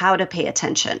taught how to pay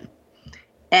attention?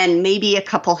 And maybe a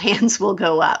couple hands will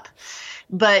go up.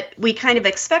 But we kind of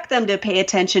expect them to pay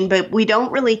attention, but we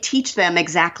don't really teach them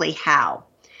exactly how.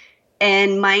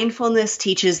 And mindfulness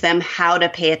teaches them how to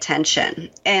pay attention.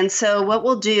 And so what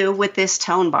we'll do with this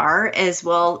tone bar is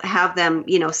we'll have them,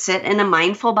 sit in a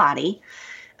mindful body,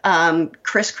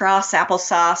 crisscross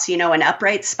applesauce, an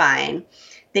upright spine.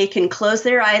 They can close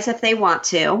their eyes if they want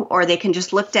to, or they can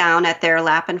just look down at their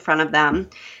lap in front of them.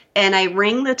 And I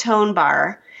ring the tone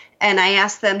bar, and I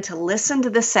ask them to listen to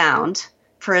the sound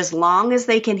for as long as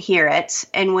they can hear it.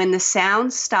 And when the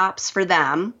sound stops for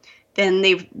them, then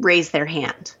they raise their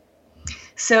hand.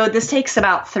 So this takes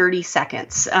about 30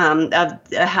 seconds of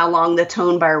how long the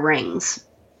tone bar rings.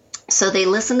 So they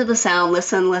listen to the sound,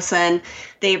 listen,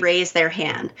 they raise their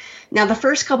hand. Now, the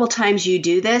first couple times you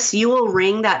do this, you will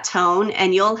ring that tone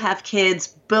and you'll have kids,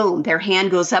 boom, their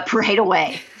hand goes up right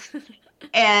away.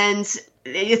 And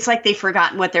it's like they've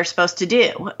forgotten what they're supposed to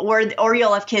do. Or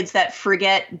you'll have kids that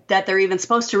forget that they're even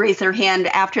supposed to raise their hand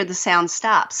after the sound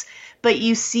stops. But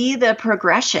you see the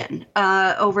progression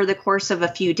over the course of a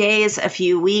few days, a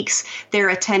few weeks, their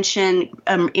attention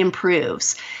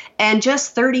improves. And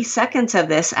just 30 seconds of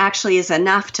this actually is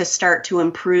enough to start to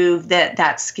improve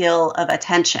that skill of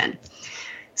attention.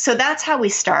 So that's how we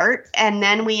start. And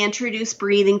then we introduce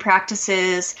breathing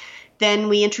practices. Then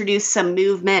we introduce some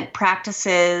movement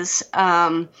practices.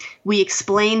 We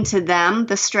explain to them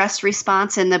the stress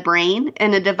response in the brain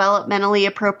in a developmentally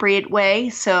appropriate way.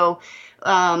 So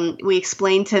we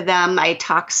explain to them, I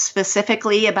talk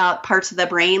specifically about parts of the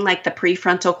brain like the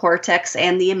prefrontal cortex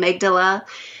and the amygdala,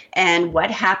 and what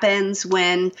happens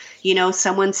when,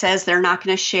 someone says they're not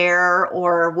going to share,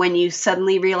 or when you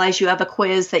suddenly realize you have a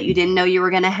quiz that you didn't know you were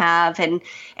going to have. And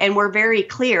we're very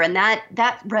clear, and that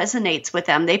resonates with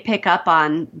them. They pick up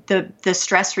on the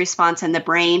stress response in the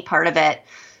brain part of it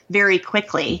very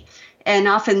quickly. And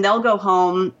often they'll go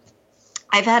home.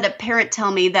 I've had a parent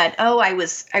tell me that, I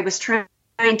was trying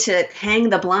to hang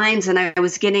the blinds and I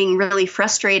was getting really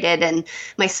frustrated, and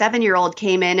my 7-year-old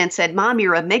came in and said, "Mom,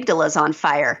 your amygdala's on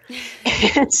fire."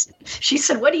 And she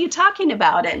said, "What are you talking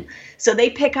about?" And so they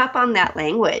pick up on that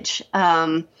language.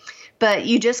 But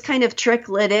you just kind of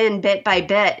trickle it in bit by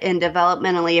bit in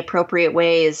developmentally appropriate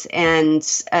ways, and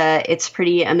it's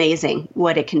pretty amazing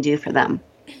what it can do for them.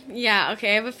 Yeah,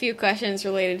 okay, I have a few questions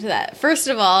related to that. First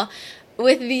of all,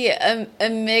 with the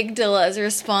amygdala's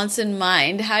response in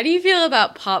mind, how do you feel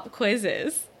about pop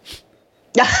quizzes?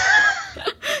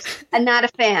 I'm not a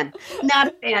fan.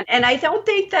 And I don't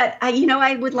think that, I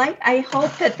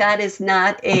hope that is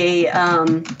not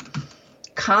a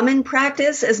common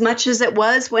practice as much as it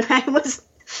was when I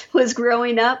was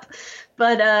growing up.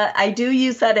 But I do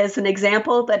use that as an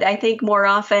example. But I think more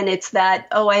often it's that,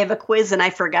 I have a quiz and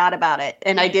I forgot about it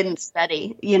and I didn't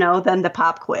study, than the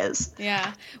pop quiz.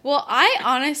 Yeah. Well, I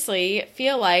honestly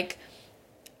feel like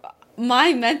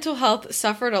my mental health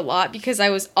suffered a lot because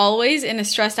I was always in a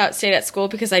stressed out state at school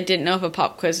because I didn't know if a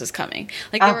pop quiz was coming.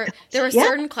 Like there were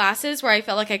certain classes where I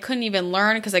felt like I couldn't even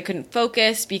learn because I couldn't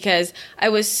focus because I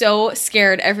was so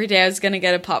scared every day I was going to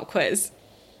get a pop quiz.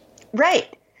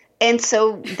 Right. And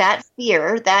so that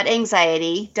fear, that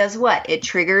anxiety does what? It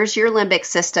triggers your limbic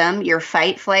system, your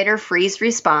fight, flight, or freeze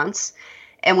response.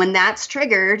 And when that's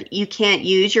triggered, you can't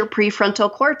use your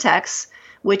prefrontal cortex,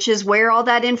 which is where all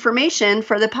that information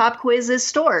for the pop quiz is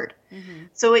stored. Mm-hmm.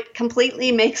 So it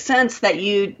completely makes sense that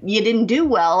you didn't do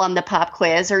well on the pop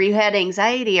quiz, or you had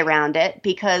anxiety around it,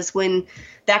 because when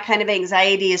that kind of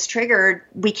anxiety is triggered,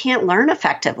 we can't learn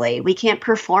effectively. We can't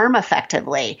perform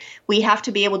effectively. We have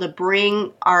to be able to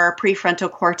bring our prefrontal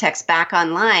cortex back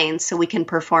online so we can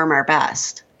perform our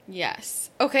best. Yes.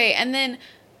 Okay, and then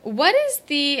what is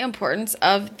the importance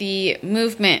of the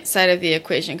movement side of the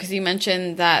equation? Because you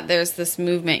mentioned that there's this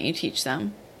movement you teach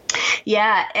them.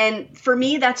 Yeah, and for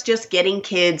me, that's just getting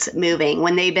kids moving.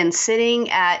 When they've been sitting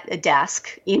at a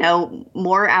desk,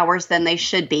 more hours than they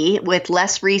should be, with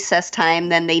less recess time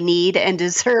than they need and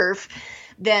deserve,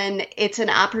 then it's an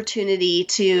opportunity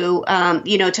to,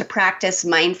 to practice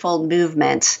mindful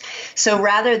movement. So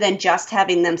rather than just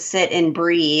having them sit and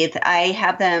breathe, I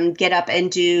have them get up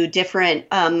and do different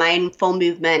mindful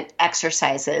movement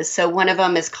exercises. So one of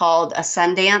them is called a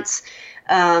sun dance.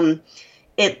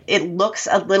 It looks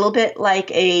a little bit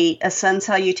like a sun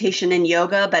salutation in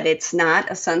yoga, but it's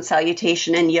not a sun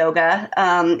salutation in yoga.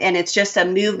 And it's just a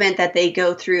movement that they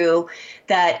go through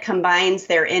that combines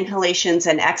their inhalations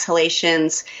and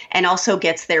exhalations and also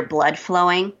gets their blood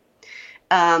flowing.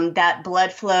 That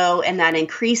blood flow and that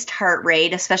increased heart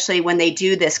rate, especially when they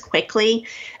do this quickly,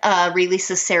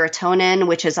 releases serotonin,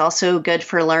 which is also good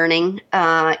for learning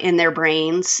in their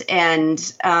brains. And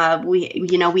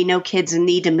we know kids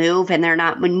need to move, and they're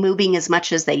not moving as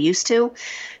much as they used to.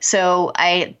 So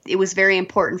it was very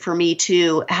important for me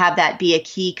to have that be a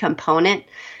key component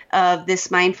of this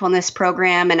mindfulness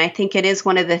program. And I think it is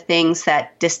one of the things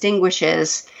that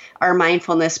distinguishes our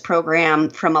mindfulness program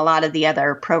from a lot of the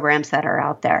other programs that are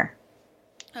out there.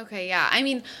 Okay, yeah. I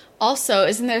mean, also,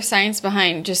 isn't there science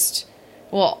behind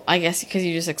I guess because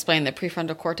you just explained the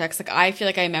prefrontal cortex. Like, I feel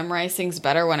like I memorize things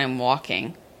better when I'm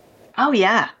walking. Oh,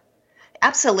 yeah.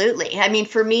 Absolutely. I mean,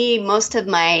 for me, most of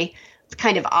my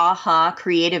kind of aha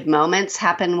creative moments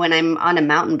happen when I'm on a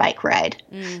mountain bike ride.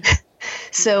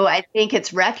 So I think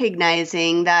it's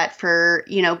recognizing that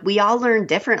we all learn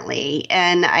differently.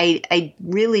 And I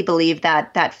really believe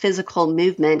that physical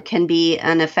movement can be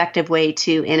an effective way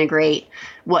to integrate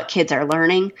what kids are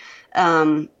learning,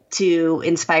 to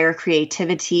inspire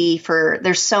creativity.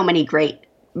 There's so many great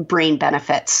brain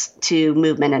benefits to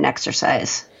movement and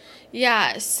exercise.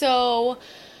 Yeah. So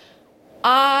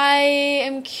I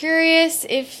am curious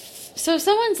if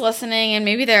someone's listening and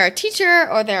maybe they're a teacher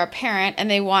or they're a parent and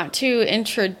they want to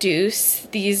introduce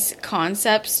these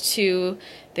concepts to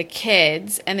the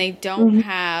kids and they don't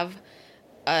have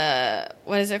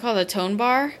what is it called? A tone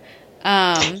bar?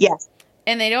 Yes.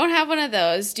 And they don't have one of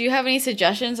those. Do you have any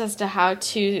suggestions as to how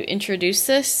to introduce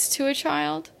this to a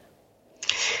child?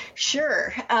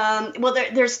 Sure. Well,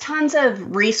 there's tons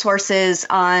of resources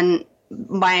on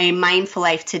my Mindful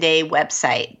Life Today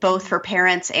website, both for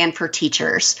parents and for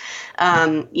teachers.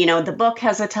 The book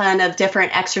has a ton of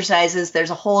different exercises. There's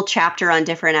a whole chapter on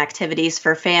different activities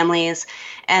for families.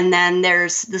 And then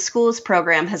there's the schools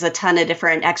program has a ton of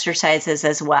different exercises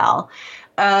as well.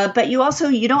 But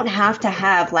you don't have to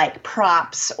have like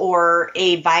props or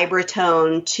a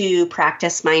vibratone to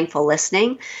practice mindful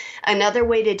listening. Another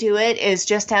way to do it is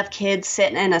just have kids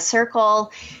sit in a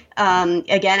circle.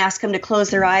 Again, ask them to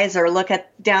close their eyes or look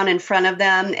down in front of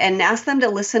them and ask them to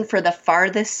listen for the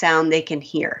farthest sound they can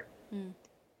hear.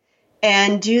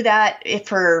 And do that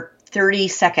for 30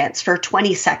 seconds, for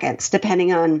 20 seconds,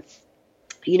 depending on,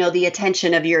 the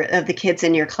attention of the kids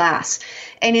in your class.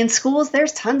 And in schools,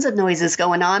 there's tons of noises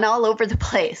going on all over the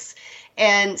place.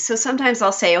 And so sometimes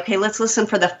I'll say, okay, let's listen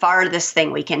for the farthest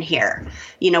thing we can hear.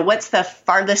 What's the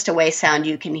farthest away sound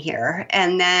you can hear?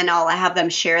 And then I'll have them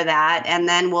share that. And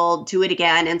then we'll do it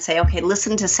again and say, okay,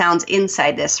 listen to sounds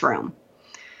inside this room.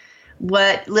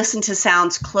 Listen to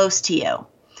sounds close to you.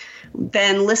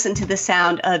 Then listen to the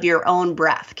sound of your own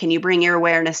breath. Can you bring your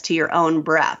awareness to your own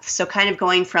breath? So kind of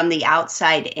going from the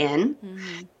outside in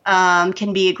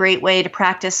can be a great way to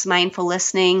practice mindful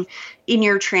listening in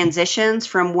your transitions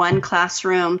from one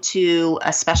classroom to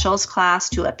a specials class,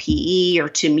 to a PE, or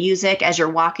to music. As you're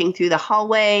walking through the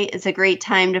hallway is a great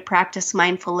time to practice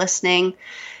mindful listening.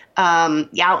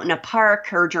 Out in a park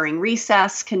or during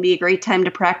recess can be a great time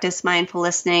to practice mindful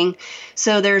listening.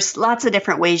 So there's lots of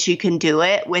different ways you can do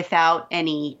it without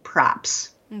any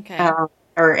props. Okay.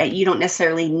 Or you don't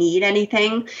necessarily need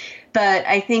anything. But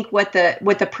I think what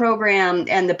the program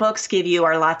and the books give you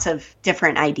are lots of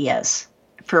different ideas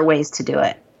for ways to do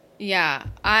it. Yeah.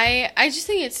 I just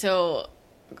think it's so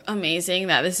amazing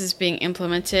that this is being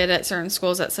implemented at certain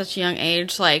schools at such a young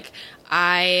age. Like,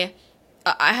 I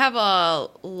have a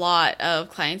lot of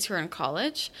clients who are in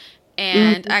college,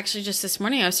 and actually just this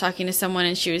morning I was talking to someone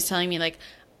and she was telling me, like,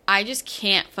 I just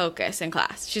can't focus in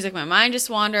class. She's like, my mind just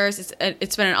wanders.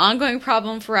 It's been an ongoing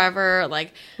problem forever.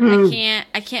 Like,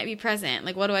 I can't be present.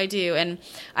 Like, what do I do? And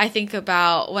I think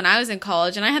about when I was in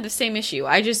college and I had the same issue.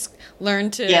 I just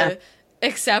learned to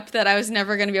accept that I was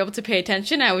never going to be able to pay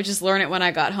attention. I would just learn it when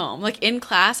I got home. Like, in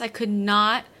class, I could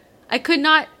not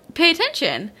pay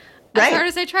attention. as hard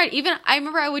as I tried. Even I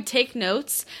remember I would take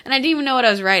notes and I didn't even know what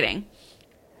I was writing.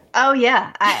 Oh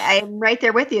yeah, I'm right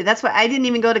there with you. That's why I didn't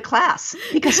even go to class,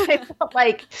 because I felt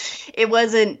like it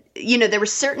wasn't, there were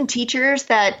certain teachers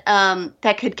that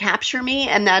that could capture me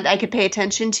and that I could pay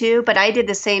attention to, but I did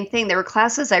the same thing. There were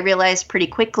classes I realized pretty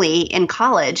quickly in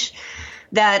college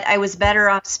that I was better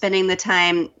off spending the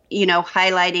time,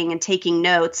 highlighting and taking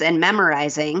notes and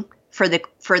memorizing for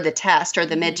the test or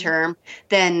the midterm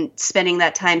than spending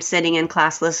that time sitting in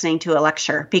class listening to a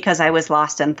lecture, because I was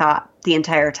lost in thought the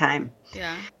entire time.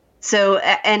 Yeah. So,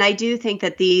 and I do think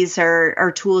that these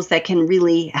are tools that can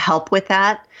really help with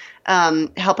that,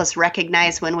 help us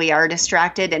recognize when we are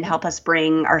distracted and help us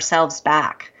bring ourselves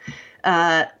back.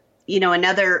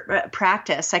 Another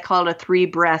practice, I call it a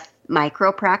 3-breath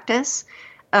micro practice,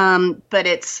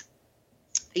 but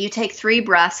you take 3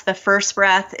 breaths. The first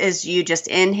breath is you just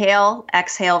inhale,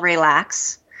 exhale,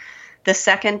 relax. The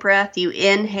second breath, you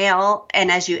inhale,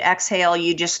 and as you exhale,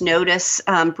 you just notice,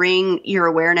 bring your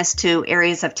awareness to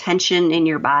areas of tension in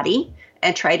your body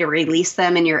and try to release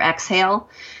them in your exhale.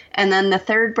 And then the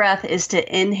third breath is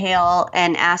to inhale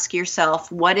and ask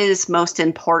yourself, what is most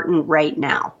important right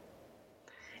now?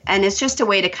 And it's just a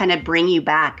way to kind of bring you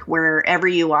back wherever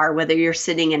you are, whether you're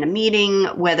sitting in a meeting,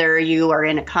 whether you are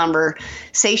in a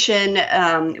conversation,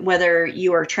 whether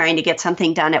you are trying to get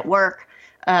something done at work.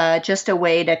 Just a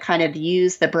way to kind of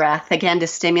use the breath, again, to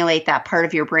stimulate that part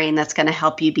of your brain that's going to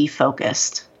help you be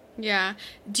focused. Yeah.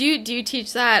 Do you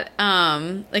teach that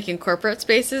like in corporate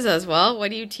spaces as well? What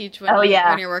do you teach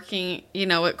when you're working,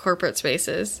 with corporate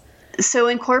spaces? So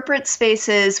in corporate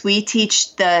spaces, we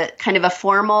teach the kind of a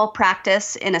formal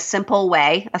practice in a simple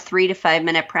way, a 3 to 5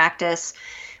 minute practice.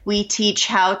 We teach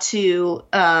how to,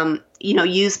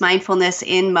 use mindfulness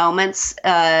in moments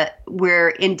where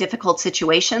in difficult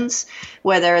situations,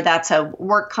 whether that's a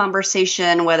work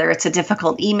conversation, whether it's a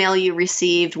difficult email you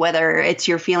received, whether it's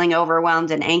you're feeling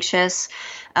overwhelmed and anxious.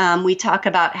 We talk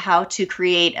about how to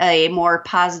create a more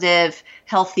positive,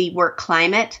 healthy work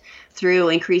climate through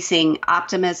increasing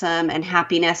optimism and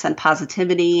happiness and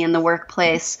positivity in the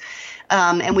workplace.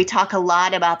 And we talk a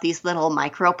lot about these little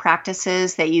micro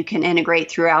practices that you can integrate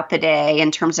throughout the day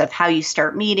in terms of how you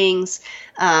start meetings,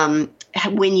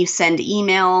 when you send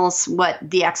emails, what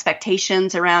the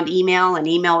expectations around email and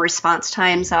email response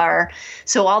times are.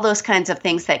 So all those kinds of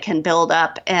things that can build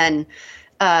up and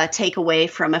take away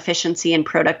from efficiency and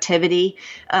productivity,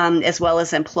 as well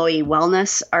as employee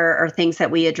wellness are things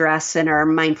that we address in our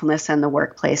mindfulness in the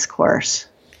workplace course.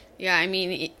 Yeah, I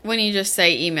mean, when you just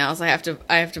say emails, I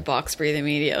have to box breathe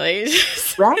immediately.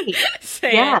 Right.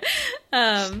 Yeah.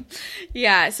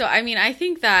 Yeah. So, I mean, I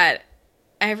think that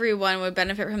everyone would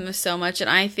benefit from this so much. And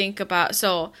I think about,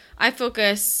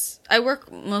 I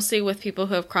work mostly with people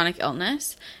who have chronic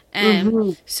illness.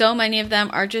 And so many of them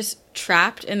are just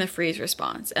trapped in the freeze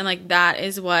response. And like, that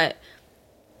is what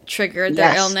triggered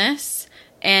their illness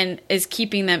and is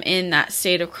keeping them in that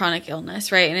state of chronic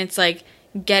illness. Right. And it's like,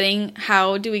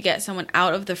 how do we get someone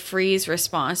out of the freeze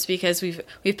response, because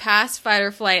we've passed fight or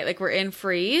flight, like we're in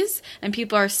freeze and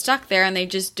people are stuck there and they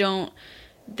just don't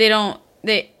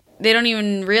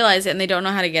even realize it and they don't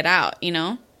know how to get out,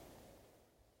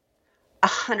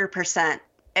 100%.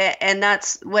 And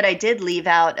that's what I did leave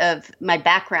out of my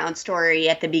background story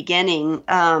at the beginning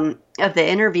of the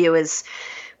interview is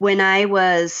when I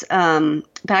was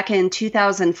back in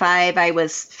 2005, I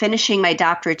was finishing my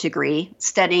doctorate degree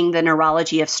studying the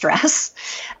neurology of stress.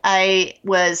 I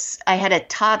had a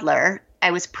toddler. I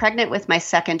was pregnant with my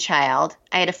second child.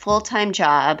 I had a full-time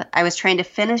job. I was trying to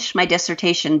finish my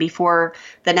dissertation before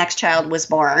the next child was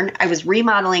born. I was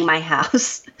remodeling my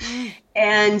house.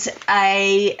 And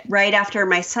right after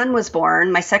my son was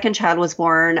born, my second child was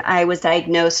born, I was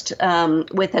diagnosed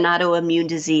with an autoimmune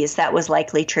disease that was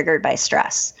likely triggered by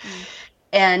stress.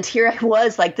 And here I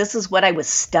was, like, this is what I was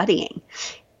studying.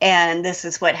 And this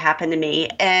is what happened to me.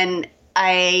 And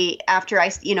I had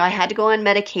to go on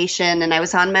medication, and I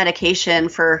was on medication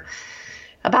for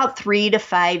about 3 to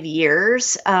 5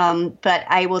 years. But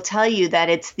I will tell you that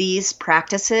it's these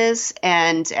practices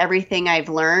and everything I've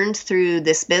learned through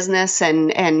this business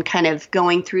and kind of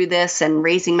going through this and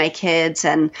raising my kids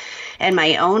and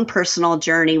my own personal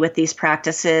journey with these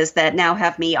practices that now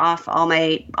have me off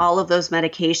all of those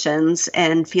medications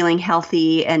and feeling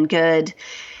healthy and good.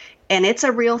 And it's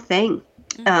a real thing.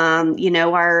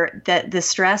 The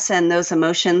stress and those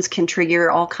emotions can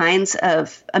trigger all kinds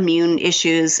of immune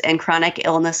issues and chronic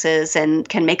illnesses and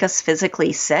can make us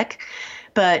physically sick.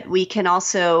 But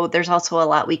there's also a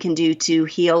lot we can do to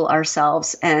heal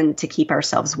ourselves and to keep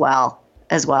ourselves well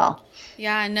as well.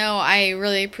 Yeah, no, I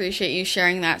really appreciate you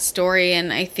sharing that story.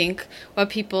 And I think what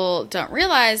people don't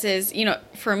realize is,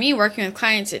 for me working with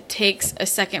clients, it takes a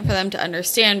second for them to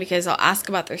understand, because I'll ask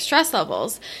about their stress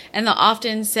levels and they'll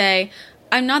often say,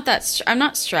 I'm not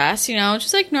stressed,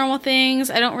 just like normal things.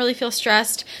 I don't really feel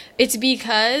stressed. It's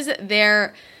because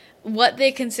what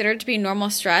they consider to be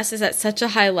normal stress is at such a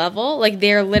high level, like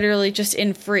they're literally just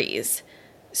in freeze.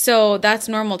 So that's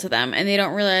normal to them, and they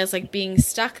don't realize like being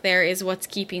stuck there is what's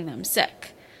keeping them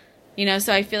sick.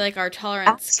 So I feel like our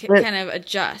tolerance kind of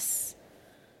adjusts.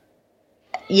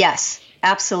 Yes,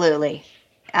 absolutely.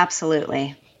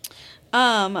 Absolutely.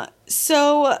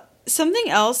 So something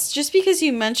else, just because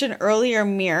you mentioned earlier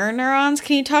mirror neurons,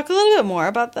 can you talk a little bit more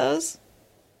about those?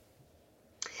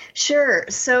 Sure.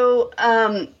 So,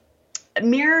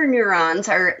 mirror neurons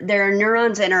they're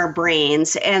neurons in our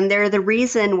brains, and they're the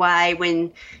reason why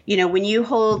when you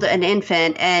hold an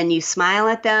infant and you smile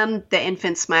at them, the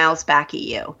infant smiles back at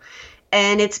you.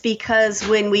 And it's because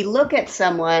when we look at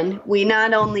someone, we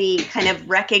not only kind of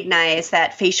recognize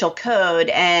that facial code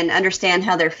and understand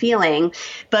how they're feeling,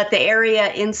 but the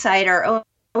area inside our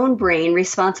own brain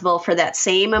responsible for that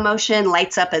same emotion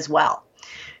lights up as well.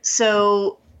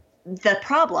 So the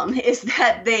problem is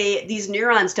that these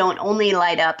neurons don't only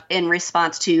light up in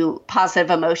response to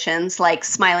positive emotions like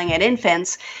smiling at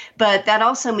infants, but that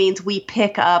also means we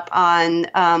pick up on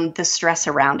the stress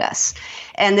around us.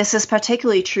 And this is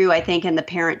particularly true, I think, in the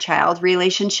parent-child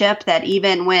relationship, that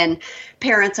even when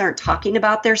parents aren't talking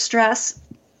about their stress,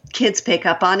 kids pick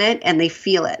up on it and they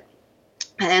feel it.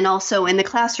 And also in the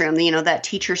classroom, that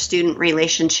teacher-student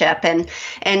relationship and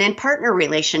in partner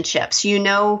relationships,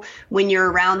 when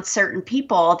you're around certain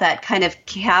people that kind of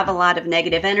have a lot of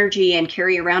negative energy and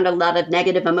carry around a lot of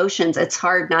negative emotions, it's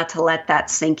hard not to let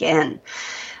that sink in.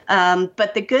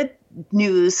 But the good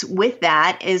news with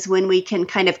that is when we can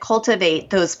kind of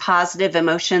cultivate those positive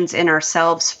emotions in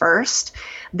ourselves first,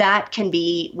 that can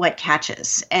be what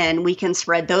catches. And we can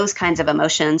spread those kinds of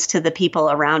emotions to the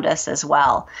people around us as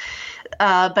well.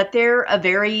 But they're a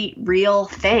very real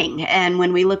thing. And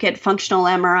when we look at functional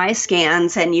MRI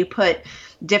scans and you put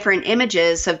different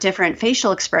images of different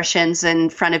facial expressions in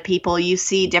front of people, you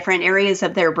see different areas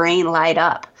of their brain light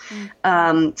up.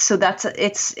 So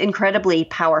it's incredibly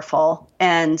powerful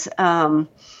and something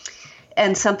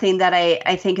that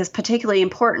I think is particularly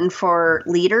important for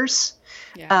leaders.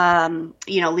 Yeah.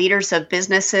 Leaders of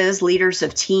businesses, leaders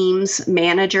of teams,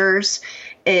 managers.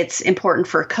 It's important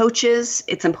for coaches.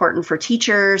 It's important for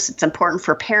teachers. It's important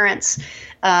for parents.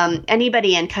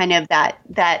 Anybody in kind of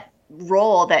that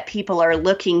role that people are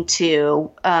looking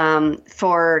to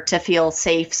feel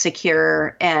safe,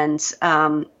 secure, and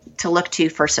to look to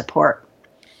for support.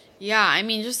 Yeah, I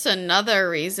mean, just another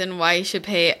reason why you should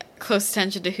pay close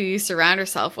attention to who you surround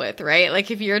yourself with, right?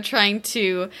 Like if you're trying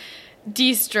to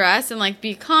de-stress and like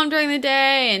be calm during the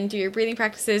day and do your breathing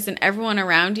practices and everyone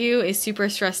around you is super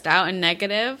stressed out and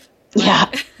negative, yeah,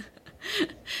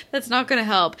 that's not going to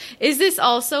help. Is this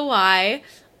also why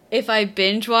if I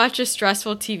binge watch a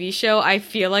stressful TV show, I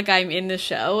feel like I'm in the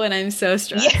show and I'm so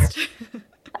stressed?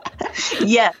 Yes.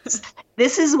 Yes.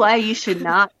 This is why you should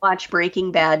not watch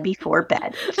Breaking Bad before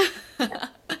bed.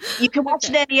 You can watch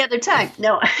it any other time.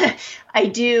 No, I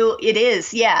do. It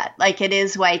is. Yeah. Like it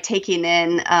is why taking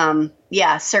in,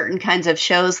 certain kinds of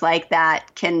shows like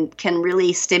that can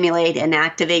really stimulate and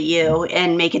activate you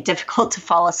and make it difficult to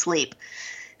fall asleep.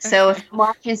 So if I'm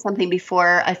watching something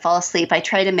before I fall asleep, I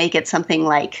try to make it something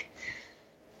like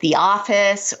The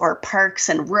Office or Parks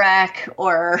and Rec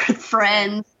or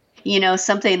Friends.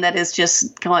 Something that is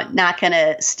just not going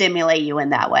to stimulate you in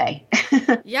that way.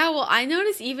 Yeah, well, I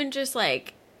notice even just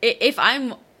like if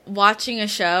I'm watching a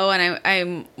show and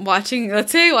I'm watching,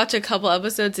 let's say I watch a couple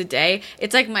episodes a day,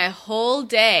 it's like my whole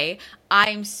day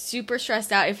I'm super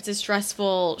stressed out if it's a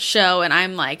stressful show, and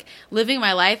I'm like living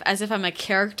my life as if I'm a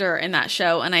character in that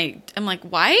show, and I'm like,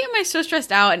 why am I so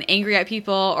stressed out and angry at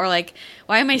people, or like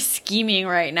why am I scheming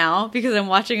right now because I'm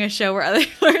watching a show where other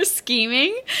people are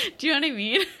scheming? Do you know what I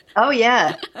mean? Oh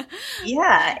yeah.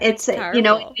 Yeah. It's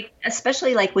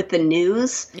especially like with the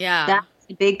news. Yeah. That's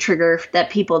a big trigger that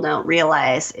people don't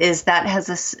realize is that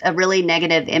has a really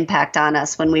negative impact on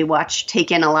us when we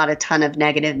take in a ton of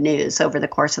negative news over the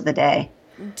course of the day.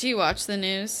 Do you watch the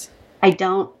news? I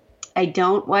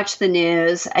don't watch the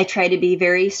news. I try to be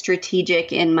very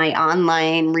strategic in my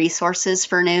online resources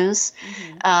for news.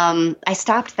 Mm-hmm. I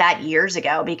stopped that years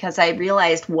ago because I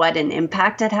realized what an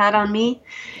impact it had on me.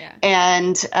 Yeah.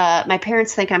 And my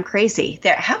parents think I'm crazy.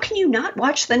 How can you not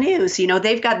watch the news?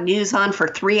 They've got news on for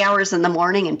 3 hours in the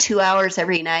morning and 2 hours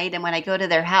every night. And when I go to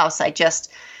their house, I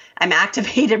just I'm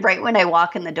activated right when I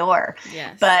walk in the door.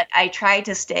 Yes. But I try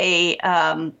to stay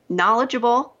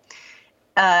knowledgeable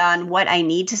on what I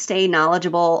need to stay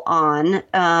knowledgeable on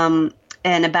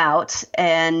and about,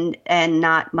 and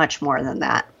not much more than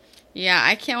that. Yeah,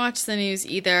 I can't watch the news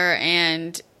either.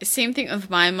 And same thing with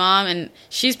my mom. And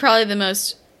she's probably the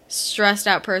most stressed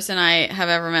out person I have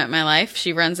ever met in my life.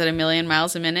 She runs at 1,000,000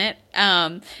 miles a minute.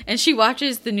 And she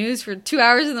watches the news for 2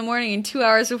 hours in the morning and 2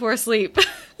 hours before sleep.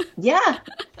 Yeah.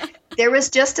 There was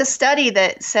just a study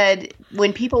that said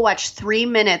when people watch 3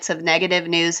 minutes of negative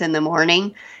news in the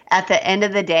morning, at the end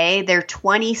of the day, they're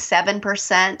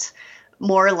 27%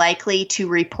 more likely to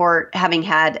report having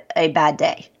had a bad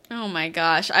day. Oh my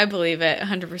gosh, I believe it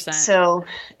 100%. So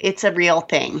it's a real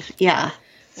thing. Yeah.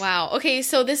 Wow. Okay,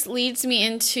 so this leads me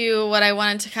into what I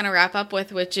wanted to kind of wrap up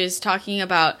with, which is talking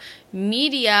about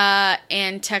media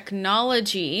and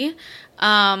technology.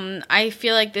 I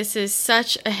feel like this is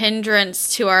such a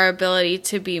hindrance to our ability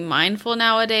to be mindful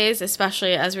nowadays,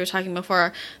 especially as we were talking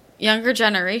before, younger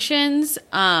generations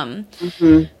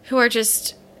who are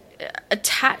just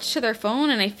attached to their phone.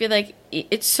 And I feel like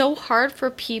it's so hard for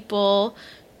people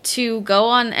to go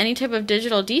on any type of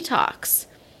digital detox.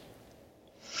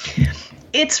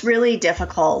 It's really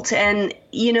difficult. And,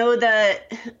 you know, the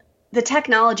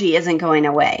technology isn't going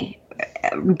away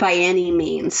by any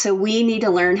means. So we need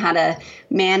to learn how to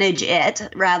manage it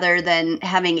rather than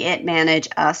having it manage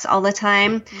us all the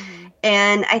time. Mm-hmm.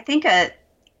 And I think,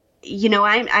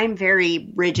 I'm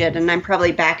very rigid, and I'm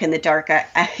probably back in the dark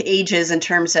ages in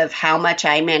terms of how much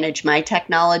I manage my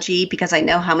technology, because I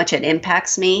know how much it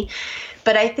impacts me.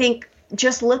 But I think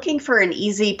just looking for an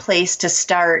easy place to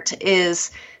start is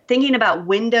thinking about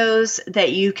windows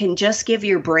that you can just give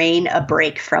your brain a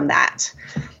break from that.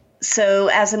 So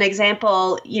as an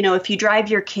example, if you drive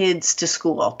your kids to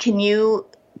school, can you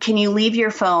leave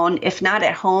your phone, if not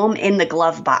at home, in the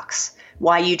glove box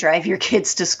while you drive your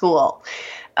kids to school?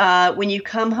 When you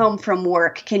come home from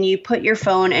work, can you put your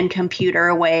phone and computer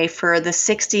away for the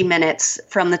 60 minutes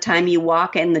from the time you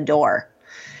walk in the door?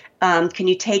 Can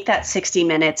you take that 60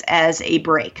 minutes as a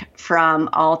break from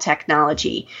all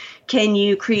technology? Can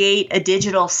you create a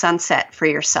digital sunset for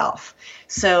yourself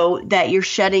so that you're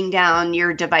shutting down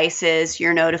your devices,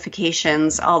 your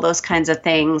notifications, all those kinds of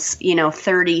things,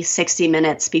 30, 60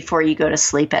 minutes before you go to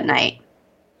sleep at night?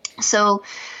 So,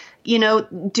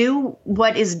 do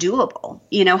what is doable.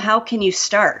 How can you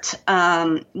start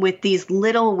with these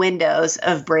little windows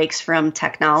of breaks from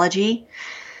technology?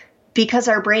 Because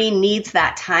our brain needs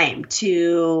that time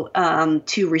to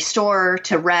restore,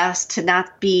 to rest, to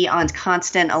not be on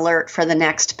constant alert for the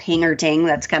next ping or ding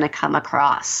that's going to come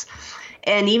across.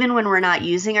 And even when we're not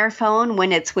using our phone,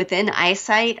 when it's within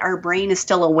eyesight, our brain is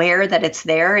still aware that it's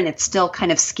there, and it's still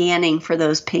kind of scanning for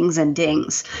those pings and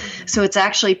dings. Mm-hmm. So it's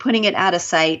actually putting it out of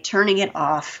sight, turning it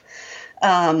off,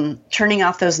 turning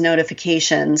off those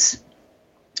notifications,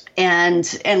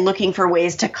 and looking for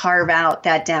ways to carve out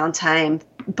that downtime,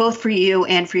 both for you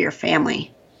and for your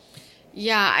family.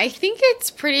 Yeah, I think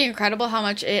it's pretty incredible how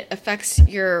much it affects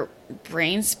your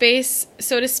brain space,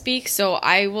 so to speak. So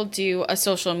I will do a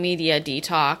social media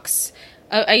detox.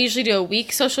 I usually do a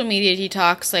week social media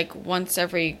detox, like once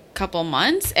every couple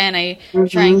months, and I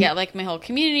try and get like my whole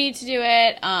community to do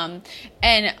it.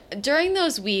 And during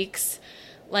those weeks,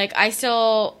 like I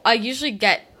usually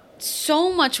get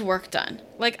so much work done.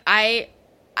 Like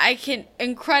an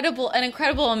incredible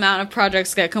amount of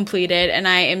projects get completed, and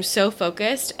I am so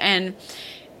focused. And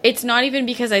it's not even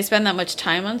because I spend that much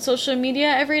time on social media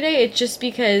every day. It's just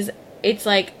because it's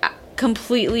like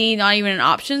completely not even an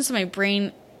option. So my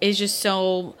brain is just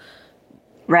so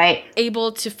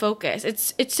able to focus.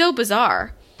 It's so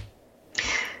bizarre.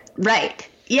 Right.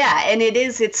 Yeah, and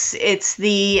it's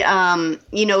the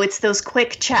it's those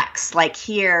quick checks, like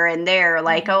here and there,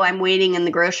 like, oh, I'm waiting in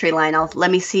the grocery line,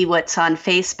 let me see what's on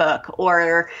Facebook,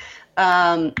 or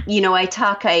I'm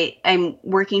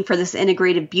working for this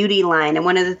integrative beauty line, and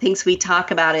one of the things we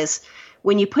talk about is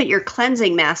when you put your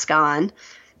cleansing mask on,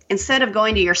 instead of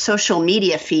going to your social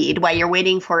media feed while you're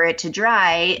waiting for it to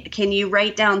dry, can you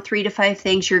write down 3 to 5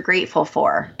 things you're grateful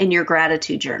for in your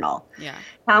gratitude journal? Yeah.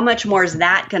 How much more is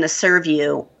that going to serve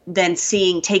you than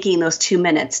taking those 2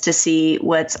 minutes to see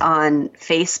what's on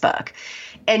Facebook?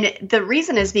 And the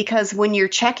reason is because when you're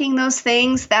checking those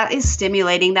things, that is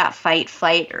stimulating that fight,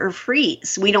 flight, or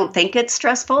freeze. We don't think it's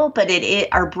stressful, but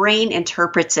our brain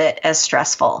interprets it as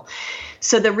stressful.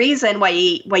 So the reason why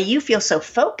you feel so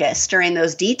focused during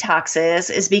those detoxes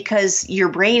is because your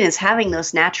brain is having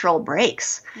those natural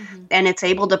breaks, and it's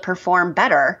able to perform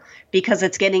better because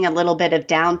it's getting a little bit of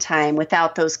downtime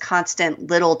without those constant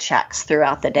little checks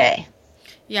throughout the day.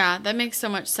 Yeah, that makes so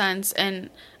much sense. And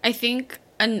I think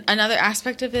another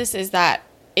aspect of this is that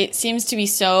it seems to be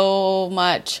so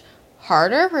much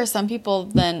harder for some people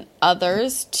than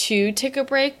others to take a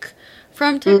break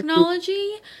from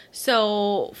technology.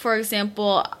 So, for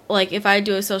example, like if I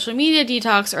do a social media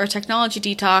detox or a technology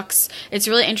detox, it's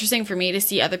really interesting for me to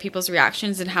see other people's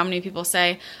reactions and how many people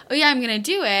say, oh yeah, I'm going to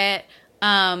do it.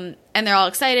 And they're all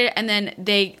excited, and then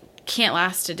they can't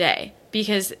last a day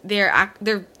because they're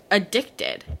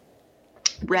addicted.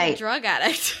 Right. Like a drug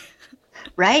addict.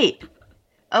 Right.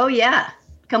 Oh yeah.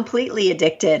 Completely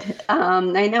addicted.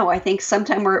 I know. I think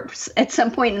at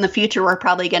some point in the future, we're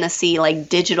probably going to see like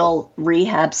digital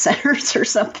rehab centers or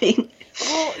something.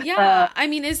 Well, yeah. I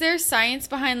mean, is there science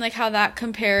behind like how that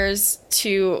compares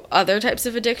to other types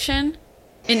of addiction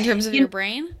in terms of your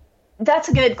brain? That's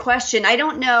a good question. I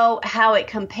don't know how it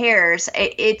compares.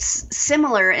 It's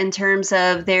similar in terms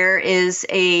of there is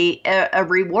a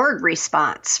reward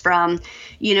response from,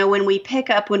 when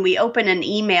we open an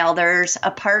email, there's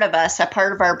a part of us, a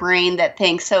part of our brain that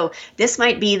thinks, so this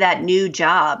might be that new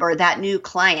job or that new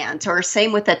client, or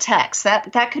same with a text.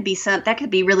 That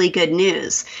could be really good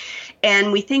news.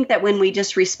 And we think that when we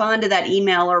just respond to that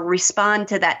email or respond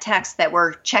to that text, that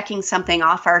we're checking something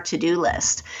off our to-do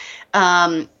list.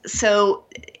 So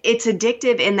it's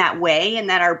addictive in that way, and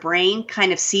that our brain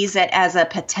kind of sees it as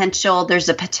there's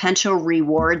a potential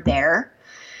reward there.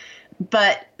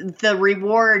 But the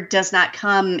reward does not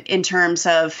come in terms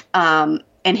of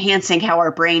enhancing how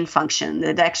our brain functions.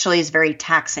 It actually is very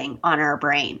taxing on our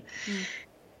brain.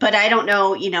 But I don't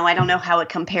know, I don't know how it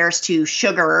compares to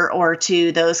sugar or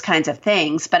to those kinds of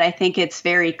things. But I think it's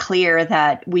very clear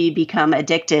that we become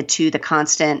addicted to the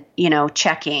constant,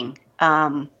 checking.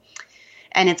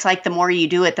 And it's like the more you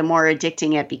do it, the more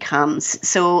addicting it becomes.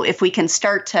 So if we can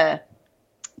start to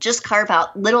just carve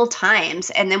out little times,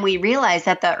 and then we realize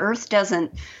that the earth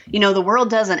doesn't, the world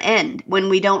doesn't end when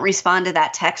we don't respond to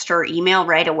that text or email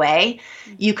right away,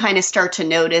 you kind of start to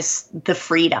notice the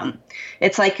freedom.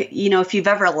 It's like, if you've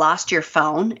ever lost your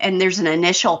phone and there's an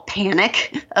initial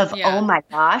panic of, oh my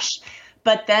gosh,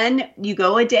 but then you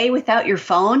go a day without your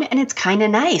phone and it's kind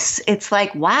of nice. It's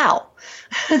like, wow,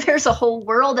 there's a whole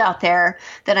world out there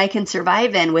that I can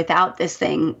survive in without this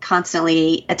thing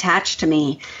constantly attached to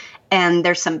me. And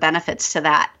there's some benefits to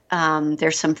that.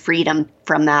 There's some freedom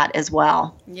from that as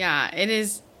well. Yeah, it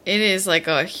is like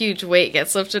a huge weight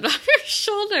gets lifted off your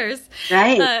shoulders.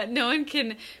 Right. No one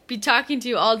can be talking to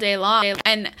you all day long.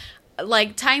 And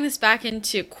like tying this back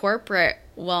into corporate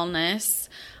wellness,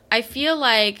 I feel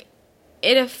like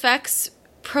it affects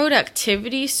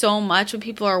productivity so much when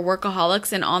people are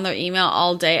workaholics and on their email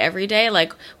all day, every day,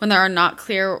 like when there are not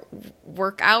clear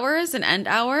work hours and end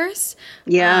hours.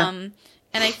 Yeah.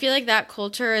 And I feel like that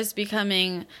culture is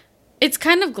becoming, it's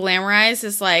kind of glamorized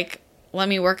as like, let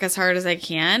me work as hard as I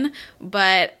can.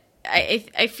 But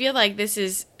I feel like this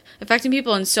is affecting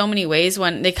people in so many ways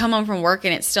when they come home from work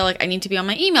and it's still like, I need to be on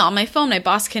my email, on my phone. My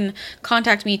boss can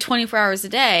contact me 24 hours a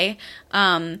day.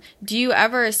 Do you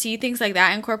ever see things like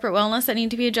that in corporate wellness that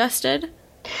need to be adjusted?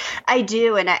 I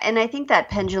do. And I think that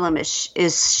pendulum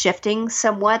is shifting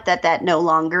somewhat, that no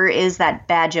longer is that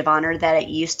badge of honor that it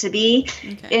used to be.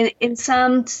 Okay. In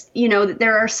some,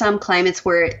 there are some climates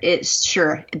where it's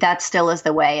sure that still is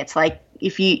the way. It's like,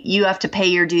 if you have to pay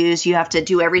your dues, you have to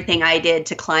do everything I did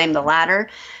to climb the ladder.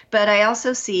 But I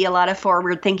also see a lot of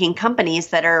forward-thinking companies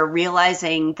that are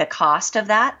realizing the cost of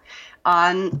that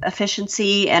on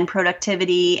efficiency and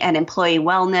productivity and employee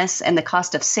wellness and the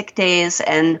cost of sick days.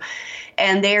 And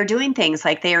they are doing things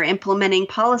like they are implementing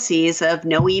policies of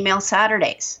no email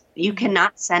Saturdays. You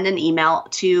cannot send an email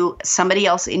to somebody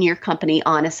else in your company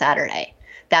on a Saturday.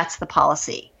 That's the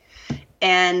policy.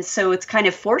 And so it's kind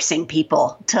of forcing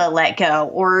people to let go,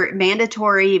 or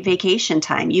mandatory vacation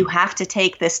time. You have to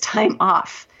take this time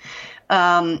off.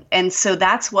 And so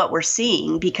that's what we're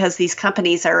seeing, because these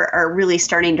companies are really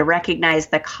starting to recognize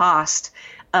the cost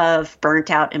of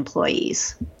burnt out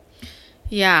employees.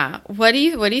 Yeah. What do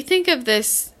you think of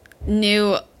this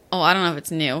new, I don't know if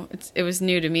it's new. It was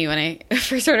new to me when I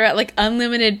first heard about like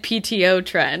unlimited PTO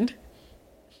trend.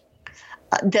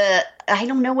 I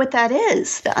don't know what that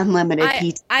is, the unlimited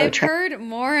PTO I've trend. heard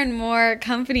more and more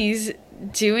companies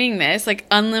doing this, like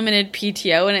unlimited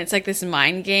PTO, and it's like this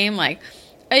mind game, like,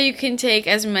 oh, you can take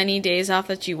as many days off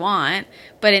that you want,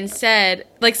 but instead,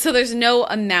 like, so there's no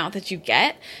amount that you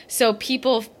get, so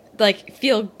people like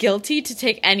feel guilty to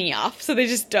take any off, so they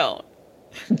just don't.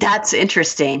 That's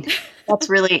interesting. That's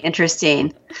really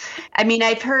interesting. I mean,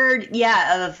 I've heard,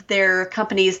 of their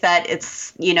companies that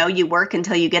it's, you work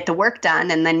until you get the work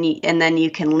done and then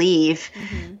you can leave.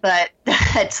 Mm-hmm. But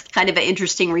that's kind of an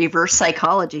interesting reverse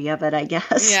psychology of it, I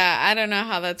guess. Yeah, I don't know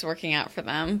how that's working out for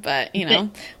them, but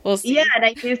we'll see. Yeah, and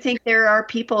I do think there are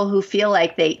people who feel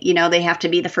like they have to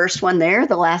be the first one there,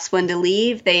 the last one to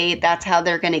leave. That's how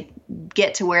they're going to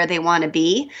get to where they want to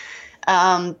be.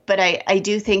 But I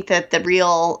do think that the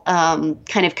real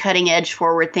kind of cutting edge,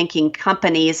 forward thinking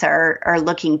companies are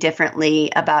looking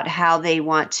differently about how they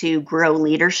want to grow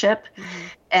leadership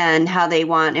and how they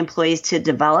want employees to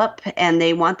develop, and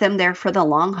they want them there for the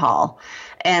long haul.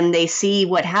 And they see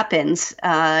what happens,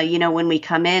 when we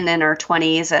come in our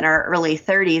 20s and our early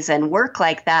 30s and work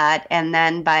like that. And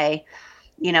then by,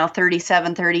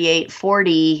 37, 38,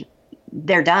 40,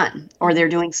 they're done, or they're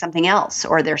doing something else,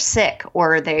 or they're sick,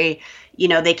 or they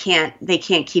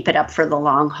can't keep it up for the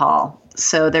long haul.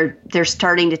 So they're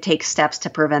starting to take steps to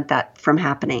prevent that from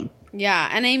happening. Yeah.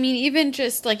 And I mean, even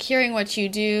just like hearing what you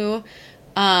do,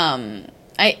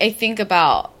 I think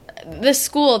about the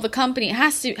school, the company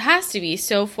has to be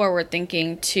so forward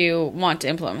thinking to want to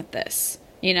implement this.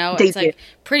 It's like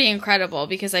pretty incredible,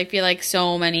 because I feel like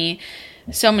so many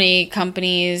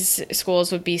companies,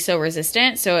 schools would be so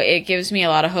resistant. So it gives me a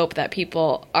lot of hope that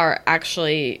people are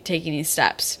actually taking these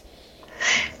steps.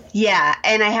 Yeah.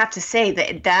 And I have to say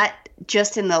that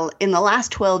just in the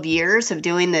last 12 years of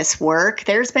doing this work,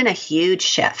 there's been a huge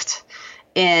shift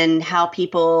in how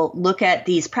people look at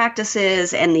these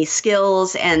practices and these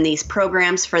skills and these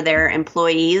programs for their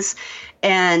employees.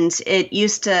 And I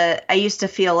used to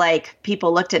feel like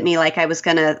people looked at me like I was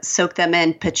going to soak them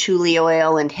in patchouli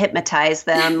oil and hypnotize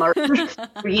them or,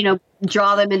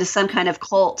 draw them into some kind of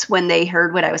cult when they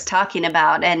heard what I was talking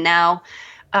about. And now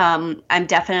I'm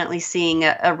definitely seeing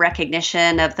a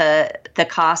recognition of the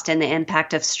cost and the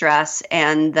impact of stress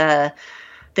and the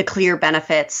clear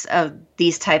benefits of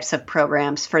these types of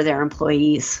programs for their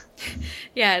employees.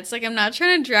 Yeah, it's like, I'm not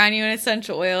trying to drown you in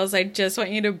essential oils. I just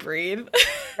want you to breathe.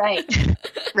 Right.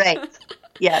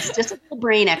 Yes, just a little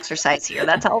brain exercise here.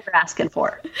 That's all we're asking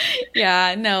for.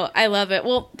 Yeah, no, I love it.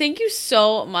 Well, thank you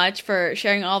so much for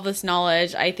sharing all this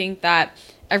knowledge. I think that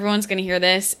everyone's going to hear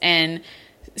this and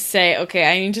say,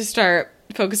 okay, I need to start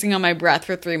focusing on my breath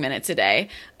for 3 minutes a day.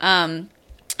 I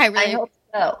hope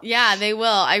so. Yeah, they will.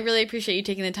 I really appreciate you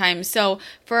taking the time. So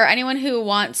for anyone who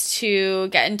wants to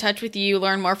get in touch with you,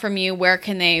 learn more from you, where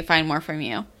can they find more from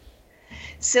you?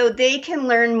 So they can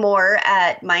learn more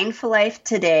at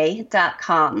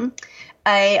mindfullifetoday.com.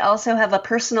 I also have a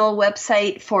personal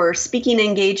website for speaking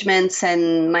engagements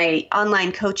and my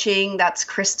online coaching. That's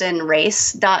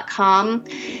KristenRace.com.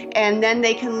 And then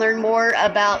they can learn more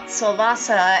about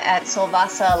Solvasa at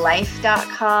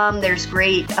solvasalife.com. There's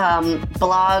great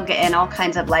blog and all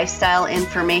kinds of lifestyle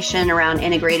information around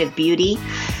integrative beauty.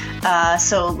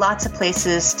 So lots of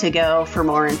places to go for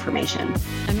more information.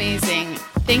 Amazing.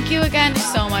 Thank you again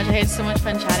so much. I had so much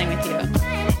fun chatting with you.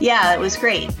 Yeah, it was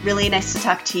great. Really nice to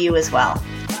talk to you as well.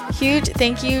 Huge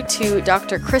thank you to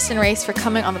Dr. Kristen Race for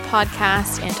coming on the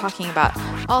podcast and talking about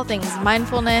all things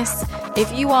mindfulness.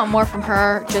 If you want more from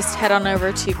her, just head on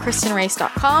over to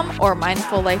KristenRace.com or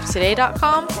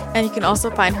mindfullifetoday.com. And you can also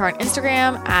find her on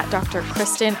Instagram at Dr.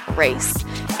 Kristen Race.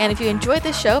 And if you enjoyed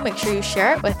this show, make sure you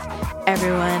share it with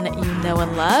everyone you know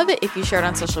and love. If you share it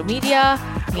on social media,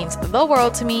 it means the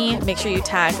world to me. Make sure you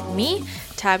tag me,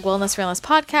 tag Wellness Realness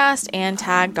Podcast, and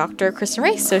tag Dr. Kristen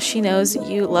Race so she knows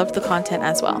you loved the content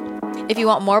as well. If you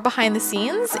want more behind the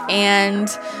scenes and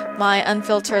my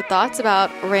unfiltered thoughts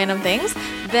about random things,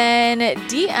 then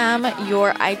DM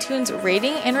your iTunes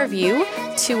rating and review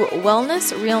to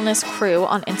Wellness Realness Crew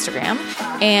on Instagram,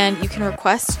 and you can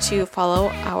request to follow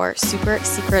our super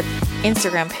secret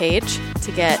Instagram page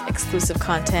to get exclusive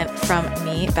content from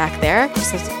me back there.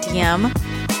 Just have to DM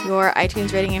your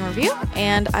iTunes rating and review,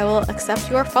 and I will accept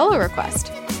your follow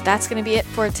request. That's going to be it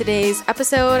for today's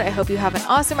episode. I hope you have an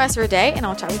awesome rest of your day, and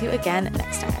I'll chat with you again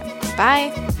next time.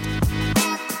 Bye.